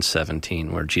 1:14 and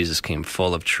 17, where Jesus came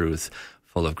full of truth,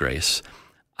 full of grace.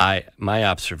 My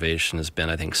observation has been,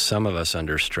 I think some of us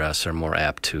under stress are more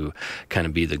apt to kind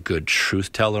of be the good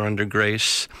truth teller under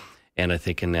grace. And I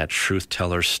think in that truth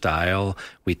teller style,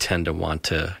 we tend to want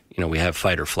to, we have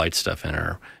fight or flight stuff in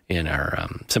our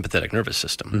sympathetic nervous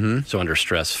system. Mm-hmm. So under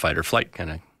stress, fight or flight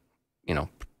kind of,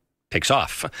 takes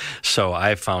off. So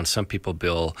I've found some people,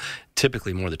 Bill,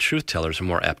 typically more the truth tellers are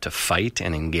more apt to fight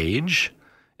and engage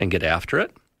and get after it.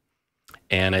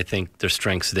 And I think the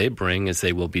strengths they bring is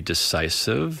they will be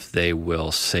decisive. They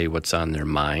will say what's on their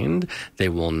mind. They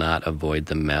will not avoid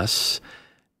the mess.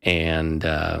 And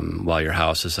while your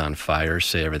house is on fire,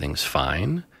 say everything's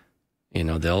fine.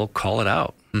 They'll call it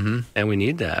out. Mm-hmm. And we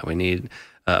need that. We need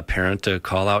a parent to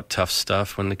call out tough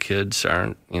stuff when the kids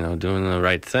aren't, doing the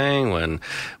right thing, when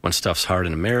stuff's hard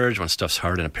in a marriage, when stuff's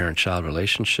hard in a parent-child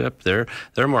relationship. They're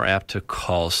more apt to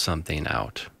call something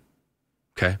out.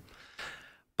 Okay?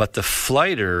 But the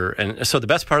flighter, and so the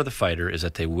best part of the fighter is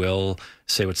that they will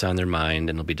say what's on their mind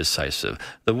and they'll be decisive.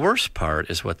 The worst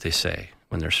part is what they say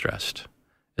when they're stressed,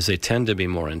 is they tend to be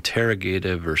more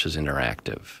interrogative versus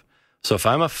interactive. So if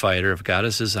I'm a fighter, if God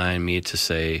has designed me to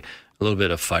say a little bit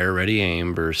of fire, ready,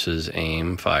 aim versus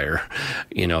aim, fire,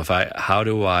 how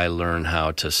do I learn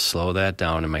how to slow that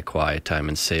down in my quiet time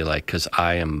and say, because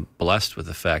I am blessed with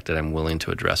the fact that I'm willing to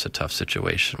address a tough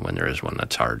situation when there is one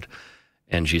that's hard.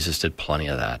 And Jesus did plenty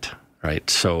of that, right?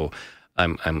 So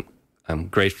I'm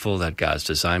grateful that God's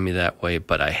designed me that way,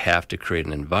 but I have to create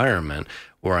an environment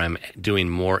where I'm doing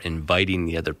more inviting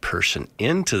the other person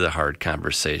into the hard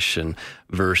conversation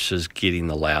versus getting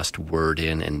the last word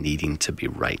in and needing to be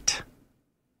right.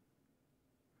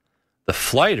 The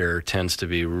flighter tends to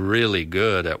be really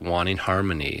good at wanting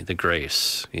harmony, the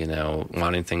grace,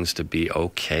 wanting things to be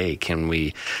okay. Can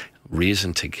we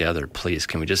reason together, please?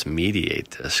 Can we just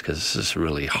mediate this? Because this is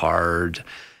really hard.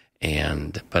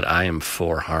 But I am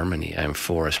for harmony. I am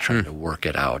for us trying to work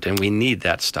it out. And we need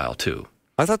that style too.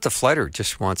 I thought the flighter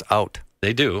just wants out.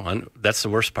 They do. That's the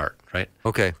worst part, right?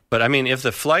 Okay. But I mean, if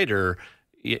the flighter,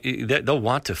 they'll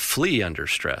want to flee under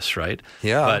stress, right?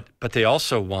 Yeah. But they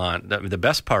also want, the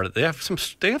best part, they have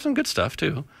some good stuff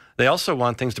too. They also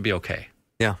want things to be okay.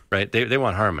 Yeah. Right? They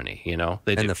want harmony,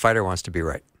 The fighter wants to be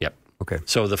right. Yep. Okay.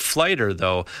 So the flighter,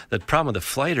 though, the problem with the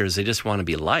flighter is they just want to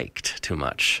be liked too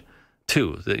much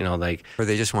too. Like, or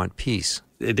they just want peace.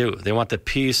 They do. They want the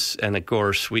peace, and of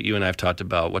course, you and I have talked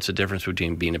about what's the difference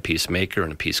between being a peacemaker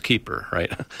and a peacekeeper,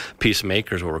 right?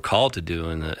 Peacemaker is what we're called to do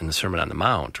in the Sermon on the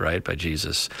Mount, right, by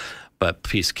Jesus. But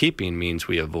peacekeeping means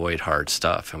we avoid hard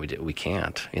stuff, and we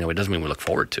can't. It doesn't mean we look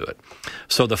forward to it.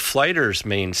 So the flighter's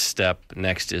main step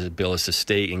next is to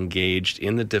stay engaged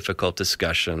in the difficult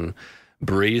discussion,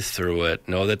 breathe through it,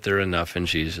 know that they're enough in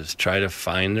Jesus, try to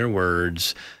find their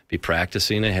words, be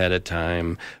practicing ahead of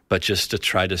time, but just to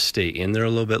try to stay in there a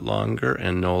little bit longer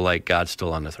and know like God's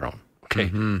still on the throne. Okay,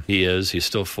 He is. He's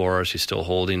still for us. He's still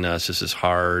holding us. This is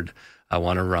hard. I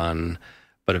want to run.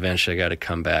 But eventually I got to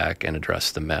come back and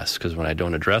address the mess, because when I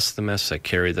don't address the mess, I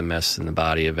carry the mess, and the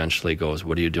body eventually goes,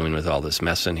 what are you doing with all this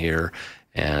mess in here?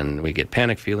 And we get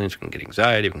panic feelings, we can get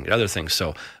anxiety, we can get other things.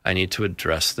 So I need to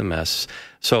address the mess.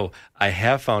 So I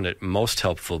have found it most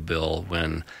helpful, Bill,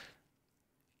 when,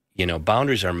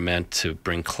 boundaries are meant to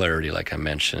bring clarity, like I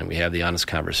mentioned. We have the honest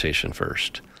conversation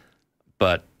first.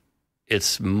 But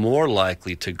it's more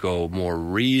likely to go more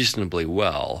reasonably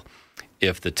well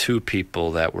if the two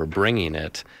people that were bringing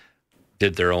it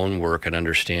did their own work at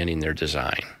understanding their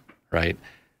design, right?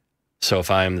 So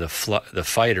if I'm the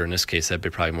fighter, in this case, that'd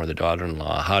be probably more the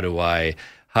daughter-in-law. How do I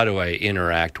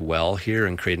interact well here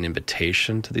and create an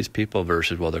invitation to these people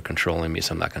versus, well, they're controlling me,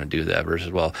 so I'm not going to do that,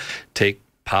 versus, well, take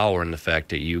power in the fact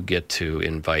that you get to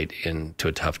invite into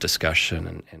a tough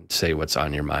discussion and say what's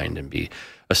on your mind and be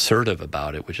assertive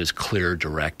about it, which is clear,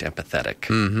 direct, empathetic.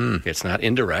 Mm-hmm. It's not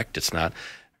indirect. It's not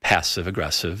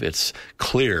passive-aggressive. It's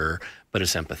clear, but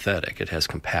it's empathetic. It has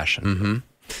compassion. Mm-hmm.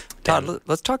 Todd,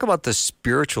 let's talk about the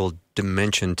spiritual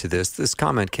dimension to this. This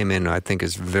comment came in, I think,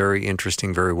 is very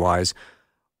interesting, very wise.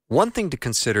 One thing to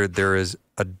consider, there is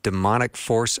a demonic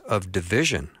force of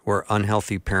division where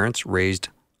unhealthy parents raised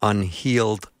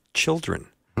unhealed children.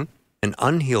 Mm-hmm. And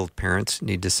unhealed parents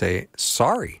need to say,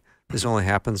 sorry. This only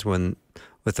happens with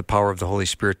the power of the Holy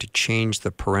Spirit to change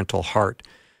the parental heart.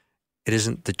 It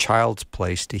isn't the child's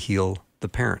place to heal the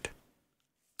parent.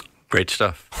 Great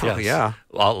stuff. Oh, yes. Yeah.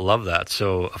 I love that.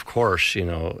 So, of course,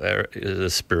 the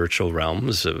spiritual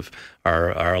realms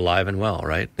are alive and well,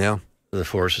 right? Yeah. The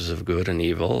forces of good and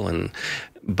evil. And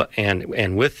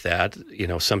with that,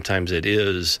 sometimes it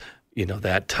is,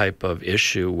 that type of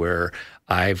issue where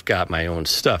I've got my own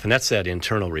stuff. And that's that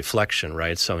internal reflection,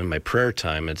 right? So in my prayer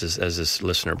time, as this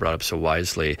listener brought up so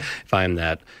wisely, if I'm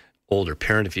that older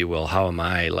parent, if you will, how am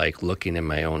I like looking in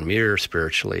my own mirror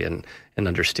spiritually and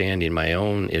understanding my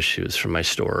own issues from my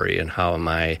story, and how am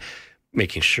I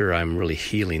making sure I'm really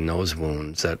healing those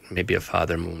wounds, that maybe a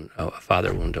father wound,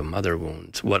 a mother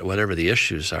wound, whatever the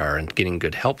issues are, and getting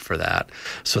good help for that,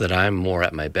 so that I'm more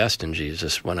at my best in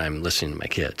Jesus when I'm listening to my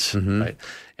kids, right?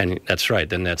 And that's right.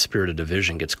 Then that spirit of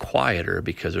division gets quieter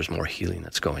because there's more healing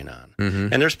that's going on. Mm-hmm.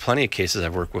 And there's plenty of cases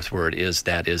I've worked with where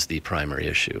that is the primary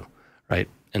issue, right?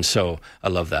 And so I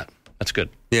love that. That's good.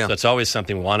 Yeah. So that's always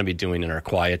something we want to be doing in our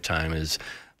quiet time is,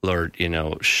 Lord,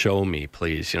 show me,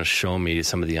 please, show me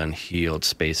some of the unhealed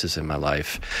spaces in my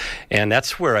life. And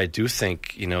that's where I do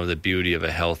think, the beauty of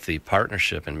a healthy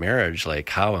partnership and marriage, like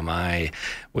how am I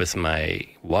with my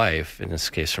wife, in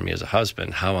this case for me as a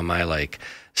husband, how am I like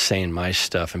saying my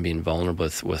stuff and being vulnerable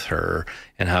with her,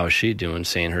 and how is she doing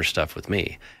saying her stuff with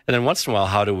me? And then once in a while,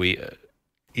 how do we,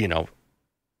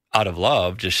 out of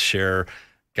love, just share,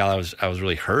 God, I was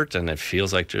really hurt, and it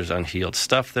feels like there's unhealed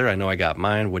stuff there. I know I got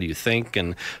mine. What do you think?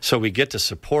 And so we get to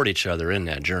support each other in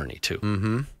that journey, too.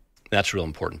 Mm-hmm. That's a real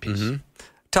important piece. Mm-hmm.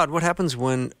 Todd, what happens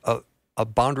when a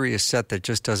boundary is set that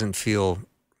just doesn't feel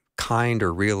kind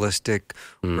or realistic,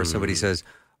 where somebody says,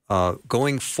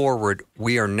 going forward,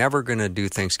 we are never going to do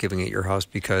Thanksgiving at your house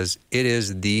because it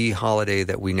is the holiday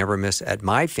that we never miss at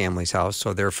my family's house,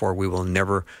 so therefore we will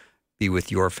never be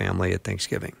with your family at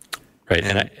Thanksgiving. Right,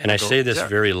 and I say this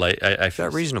very light. Is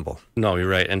that reasonable? No, you're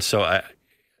right. And so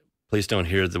please don't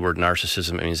hear the word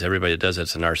narcissism. It means everybody that does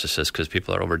it's a narcissist, because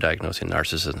people are overdiagnosing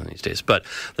narcissism these days. But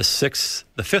the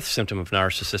fifth symptom of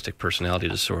narcissistic personality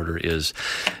disorder is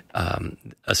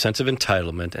a sense of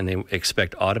entitlement, and they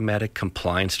expect automatic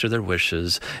compliance to their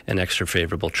wishes and extra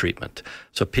favorable treatment.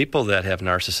 So people that have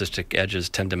narcissistic edges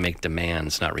tend to make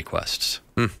demands, not requests.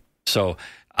 So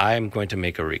I'm going to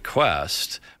make a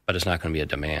request, but it's not going to be a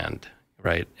demand.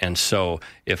 Right. And so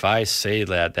if I say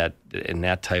that in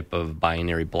that type of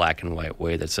binary black and white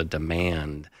way, that's a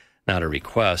demand, not a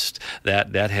request,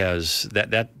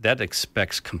 that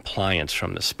expects compliance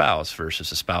from the spouse versus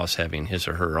the spouse having his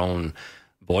or her own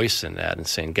voice in that and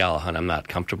saying, gal, hon, I'm not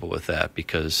comfortable with that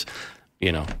because,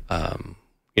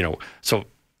 so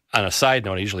on a side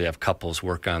note, I usually have couples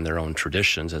work on their own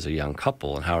traditions as a young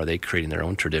couple, and how are they creating their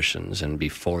own traditions and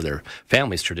before their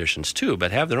family's traditions too,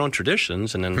 but have their own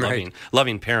traditions, and then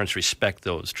loving parents respect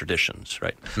those traditions,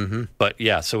 right? Mm-hmm. But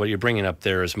yeah, so what you're bringing up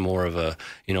there is more of a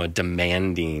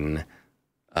demanding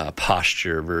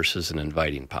posture versus an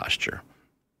inviting posture.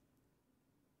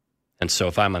 And so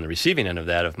if I'm on the receiving end of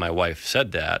that, if my wife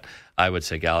said that, I would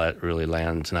say, gal, that really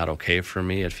lands not okay for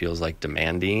me. It feels like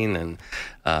demanding. And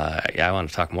I want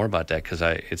to talk more about that because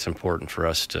it's important for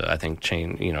us to, I think,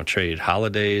 trade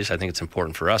holidays. I think it's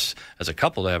important for us as a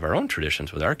couple to have our own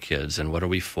traditions with our kids. And what are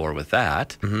we for with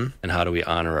that? Mm-hmm. And how do we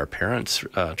honor our parents'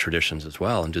 traditions as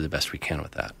well and do the best we can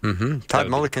with that? Mm-hmm. Todd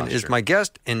Mulliken is my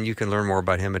guest, and you can learn more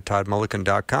about him at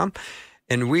toddmulliken.com.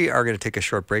 And we are going to take a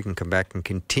short break and come back and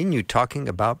continue talking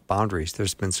about boundaries.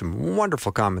 There's been some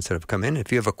wonderful comments that have come in.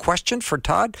 If you have a question for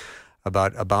Todd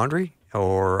about a boundary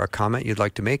or a comment you'd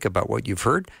like to make about what you've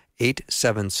heard,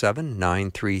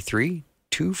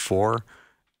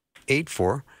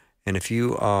 877-933-2484. And if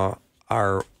you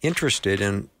are interested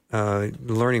in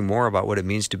learning more about what it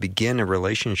means to begin a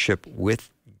relationship with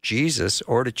Jesus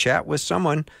or to chat with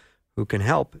someone who can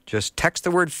help, just text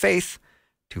the word faith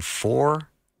to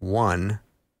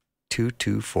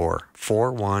 41224.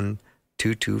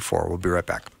 41224. We'll be right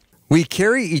back. We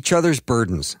carry each other's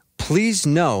burdens. Please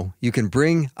know you can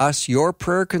bring us your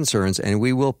prayer concerns and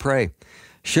we will pray.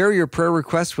 Share your prayer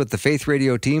requests with the Faith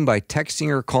Radio team by texting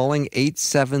or calling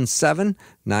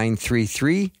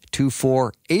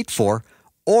 877-933-2484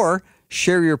 or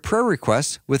share your prayer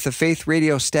requests with the Faith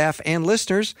Radio staff and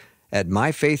listeners at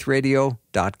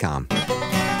myfaithradio.com.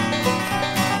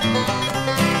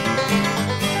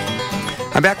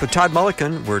 I'm back with Todd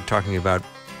Mulliken. We're talking about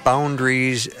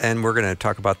boundaries, and we're going to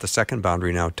talk about the second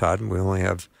boundary now, Todd. We only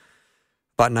have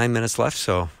about 9 minutes left,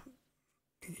 so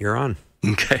you're on.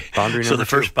 Okay. Boundary so the number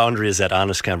first boundary is that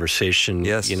honest conversation.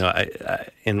 Yes. I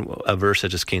in a verse that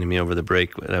just came to me over the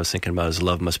break that I was thinking about is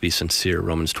love must be sincere,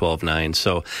 Romans 12:9.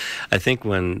 So I think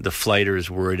when the flighter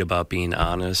is worried about being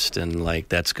honest and like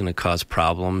that's going to cause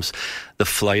problems, the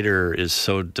flighter is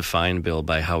so defined, Bill,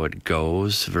 by how it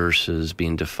goes versus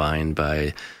being defined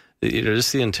by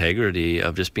just the integrity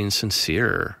of just being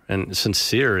sincere and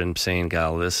saying,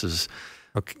 "Gal, this is..."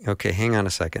 Okay, hang on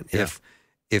a second. Yeah.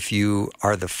 If you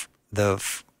are the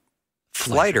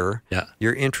flighter,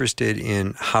 you're interested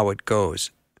in how it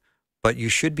goes, but you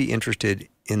should be interested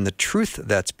in the truth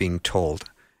that's being told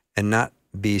and not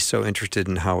be so interested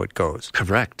in how it goes.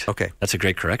 Correct. Okay. That's a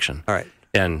great correction. All right.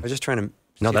 And I was just trying to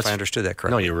see if I understood that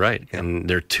correctly. No, you're right. Yeah. And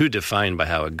they're too defined by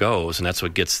how it goes, and that's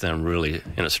what gets them really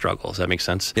in a struggle. Does that make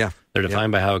sense? Yeah. They're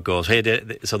defined by how it goes. Hey,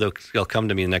 so they'll come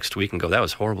to me next week and go, "That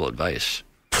was horrible advice."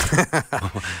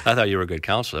 I thought you were a good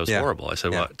counselor. That was horrible. I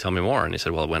said, "Well, tell me more." And he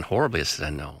said, "Well, it went horribly." I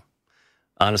said, "No.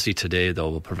 Honesty today, though,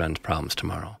 will prevent problems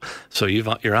tomorrow." So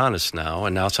you're honest now,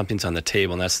 and now something's on the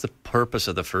table, and that's the purpose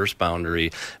of the first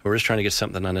boundary. We're just trying to get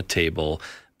something on the table.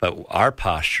 But our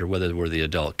posture, whether we're the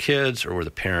adult kids or we're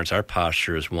the parents, our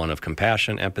posture is one of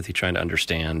compassion, empathy, trying to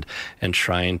understand, and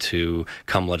trying to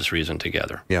come, let us reason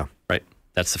together. Yeah. Right?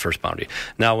 That's the first boundary.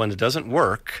 Now, when it doesn't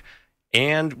work,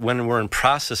 and when we're in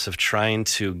process of trying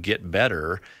to get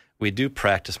better, we do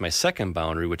practice my second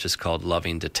boundary, which is called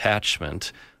loving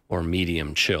detachment or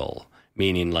medium chill,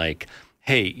 meaning like,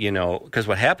 hey, because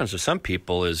what happens to some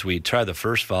people is we try the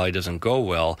first volley, doesn't go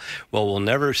well. Well, we'll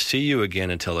never see you again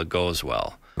until it goes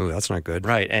well. Oh, that's not good.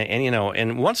 Right.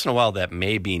 And once in a while that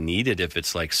may be needed if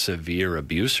it's like severe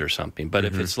abuse or something. But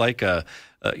if it's like a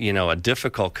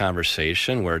difficult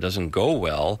conversation where it doesn't go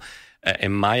well,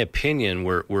 in my opinion,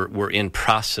 we're in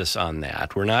process on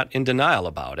that. We're not in denial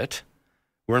about it.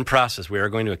 We're in process. We are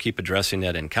going to keep addressing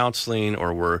that in counseling,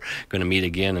 or we're going to meet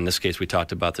again. In this case, we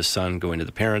talked about the son going to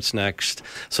the parents next.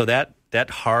 So that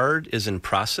hard is in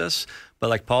process. But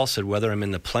like Paul said, whether I'm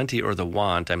in the plenty or the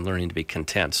want, I'm learning to be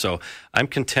content. So I'm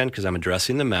content because I'm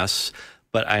addressing the mess.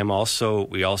 But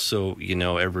we also,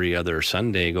 every other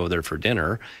Sunday go there for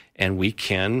dinner, and we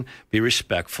can be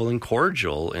respectful and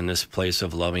cordial in this place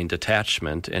of loving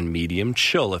detachment and medium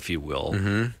chill, if you will.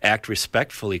 Mm-hmm. Act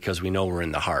respectfully because we know we're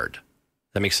in the hard.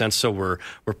 That makes sense? So we're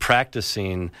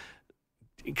practicing,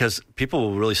 because people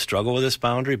will really struggle with this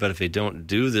boundary, but if they don't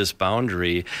do this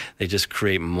boundary, they just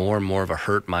create more and more of a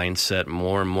hurt mindset,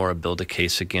 more and more build a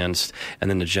case against, and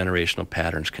then the generational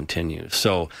patterns continue.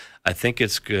 So I think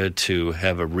it's good to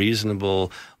have a reasonable,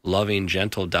 loving,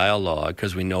 gentle dialogue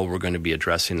because we know we're going to be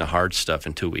addressing the hard stuff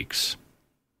in 2 weeks,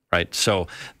 right? So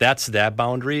that's that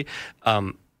boundary.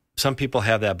 Some people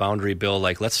have that boundary, Bill,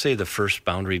 like let's say the first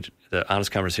boundary, the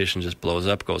honest conversation just blows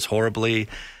up, goes horribly,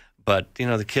 But,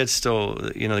 the kids still,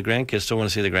 the grandkids still want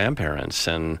to see the grandparents.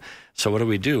 And so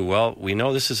what do? Well, we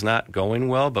know this is not going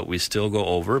well, but we still go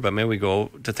over. But maybe we go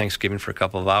to Thanksgiving for a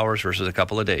couple of hours versus a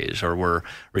couple of days. Or we're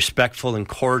respectful and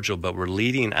cordial, but we're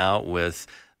leading out with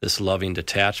this loving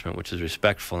detachment, which is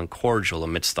respectful and cordial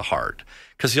amidst the heart.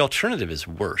 Because the alternative is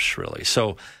worse, really.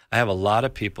 So I have a lot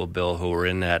of people, Bill, who are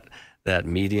in that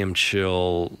medium,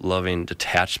 chill, loving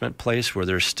detachment place where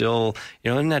they're still,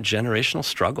 in that generational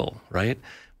struggle, right?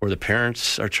 Where the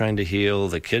parents are trying to heal,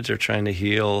 the kids are trying to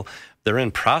heal. They're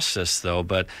in process, though,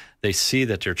 but they see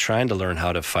that they're trying to learn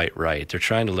how to fight right. They're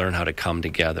trying to learn how to come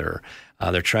together.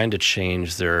 They're trying to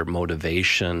change their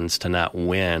motivations to not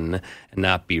win and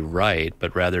not be right,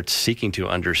 but rather seeking to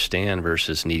understand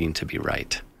versus needing to be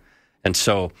right. And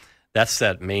so that's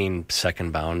that main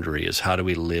second boundary, is how do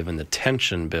we live in the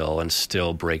tension, Bill, and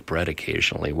still break bread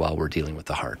occasionally while we're dealing with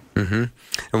the heart. Mm-hmm.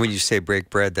 And when you say break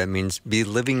bread, that means be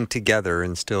living together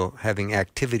and still having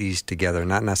activities together,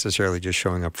 not necessarily just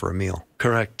showing up for a meal.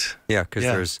 Correct. Yeah,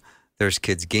 because there's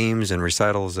kids' games and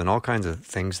recitals and all kinds of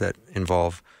things that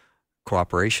involve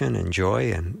cooperation and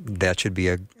joy, and that should be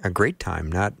a great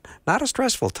time, not a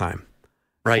stressful time.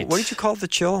 Right. What did you call the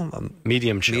chill?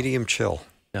 Medium chill. Medium chill.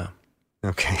 Yeah.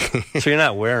 Okay. So you're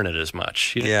not wearing it as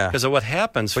much. Yeah. Because of what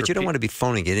happens. But you don't want to be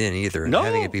phoning it in either, and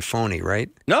having it be phony, right?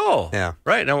 No. Yeah.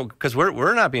 Right. No, because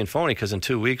we're not being phony, because in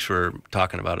 2 weeks we're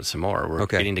talking about it some more. We're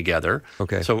getting together.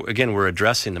 Okay. So again, we're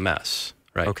addressing the mess,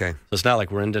 right? Okay. So it's not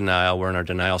like we're in denial. We're in our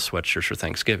denial sweatshirts for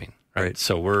Thanksgiving, right?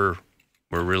 So we're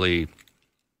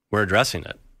addressing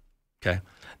it. Okay.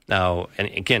 Now, and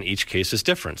again, each case is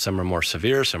different. Some are more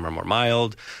severe, some are more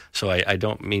mild. So I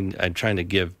don't mean, I'm trying to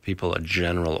give people a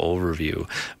general overview.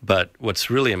 But what's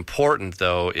really important,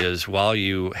 though, is while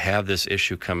you have this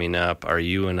issue coming up, are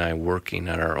you and I working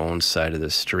on our own side of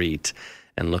the street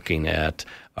and looking at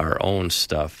our own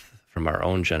stuff from our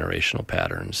own generational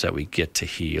patterns that we get to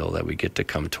heal, that we get to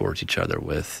come towards each other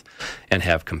with, and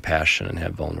have compassion and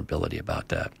have vulnerability about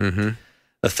that. Mm-hmm.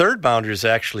 The third boundary is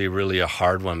actually really a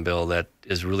hard one, Bill, that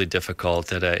is really difficult,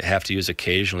 that I have to use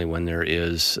occasionally when there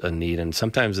is a need. And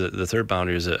sometimes the third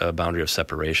boundary is a boundary of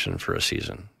separation for a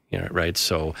season, right?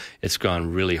 So it's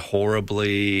gone really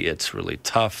horribly, it's really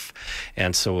tough.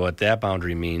 And so what that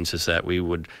boundary means is that we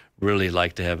would really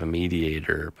like to have a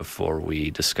mediator before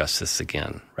we discuss this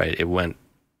again, right? It went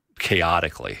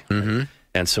chaotically. Mm-hmm. Right?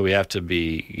 And so we have to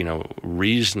be,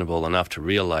 reasonable enough to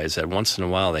realize that once in a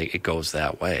while it goes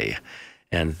that way.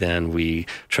 And then we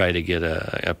try to get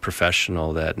a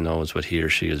professional that knows what he or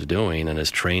she is doing and is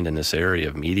trained in this area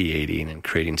of mediating and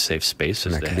creating safe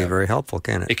spaces. And that can be very helpful,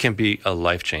 can't it? It can be a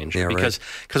life changer. Because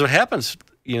what happens,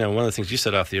 one of the things you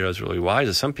said off the air is really wise,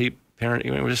 is some parent,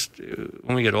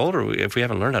 when we get older, if we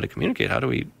haven't learned how to communicate, how do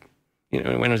we, we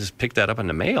don't just pick that up in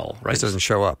the mail, right? It doesn't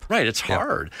show up. Right, it's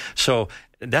hard. So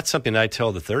that's something I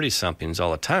tell the 30-somethings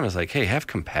all the time. Is like, hey, have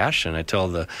compassion. I tell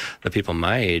the people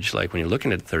my age, like when you're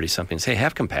looking at 30-somethings, hey,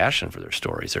 have compassion for their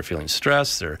stories. They're feeling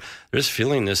stress. They're just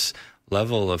feeling this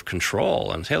level of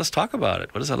control. And hey, let's talk about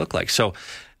it. What does that look like? So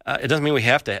it doesn't mean we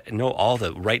have to know all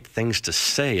the right things to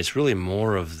say. It's really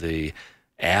more of the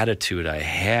attitude I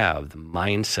have, the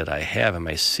mindset I have. Am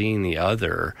I seeing the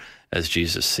other as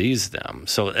Jesus sees them?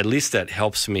 So at least that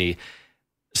helps me.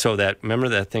 So remember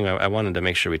that thing I wanted to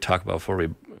make sure we talk about before we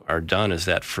are done, is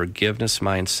that forgiveness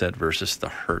mindset versus the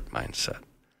hurt mindset.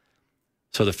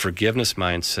 So the forgiveness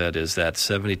mindset is that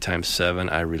 70 times 7,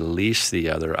 I release the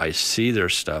other. I see their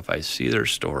stuff. I see their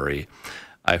story.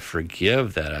 I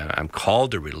forgive that. I'm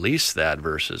called to release that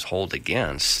versus hold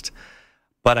against.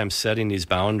 But I'm setting these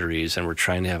boundaries, and we're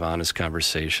trying to have honest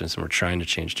conversations, and we're trying to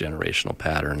change generational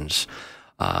patterns.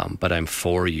 But I'm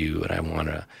for you, and I want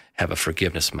to have a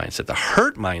forgiveness mindset. The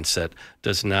hurt mindset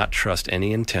does not trust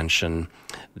any intention.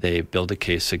 They build a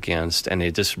case against, and they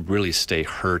just really stay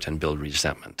hurt and build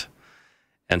resentment.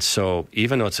 And so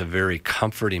even though it's a very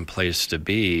comforting place to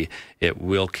be, it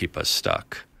will keep us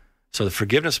stuck. So the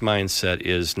forgiveness mindset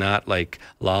is not like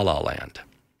La La Land.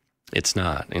 It's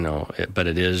not, but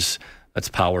it is, it's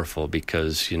powerful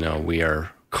because, we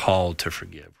are called to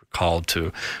forgive. We're called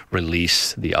to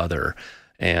release the other.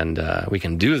 And we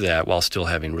can do that while still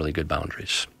having really good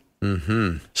boundaries.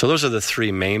 Mm-hmm. So those are the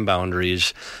three main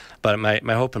boundaries. But my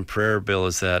hope and prayer, Bill,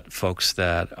 is that folks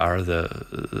that are the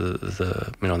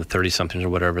 30-somethings or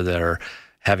whatever that are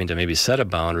having to maybe set a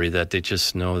boundary, that they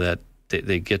just know that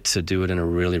they get to do it in a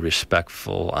really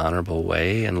respectful, honorable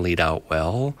way and lead out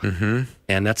well. Mm-hmm.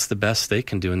 And that's the best they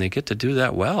can do. And they get to do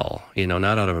that well,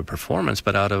 not out of a performance,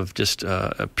 but out of just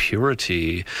a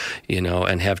purity,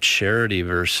 and have charity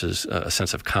versus a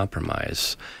sense of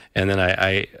compromise. And then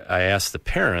I ask the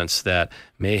parents that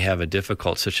may have a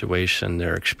difficult situation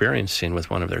they're experiencing with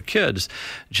one of their kids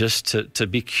just to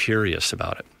be curious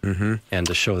about it and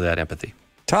to show that empathy.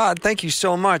 Todd, thank you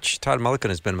so much. Todd Mulliken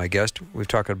has been my guest. We've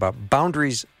talked about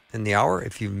boundaries in the hour.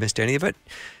 If you've missed any of it,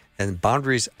 and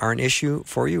boundaries are an issue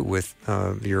for you with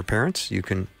your parents, you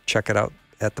can check it out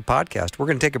at the podcast. We're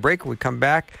going to take a break. When we come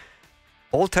back,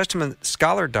 Old Testament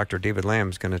scholar Dr. David Lamb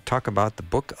is going to talk about the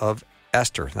book of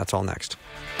Esther. That's all next.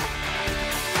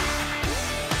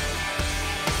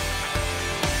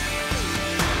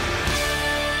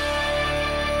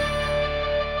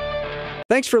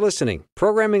 Thanks for listening.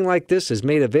 Programming like this is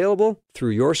made available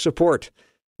through your support.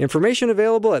 Information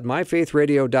available at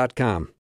myfaithradio.com.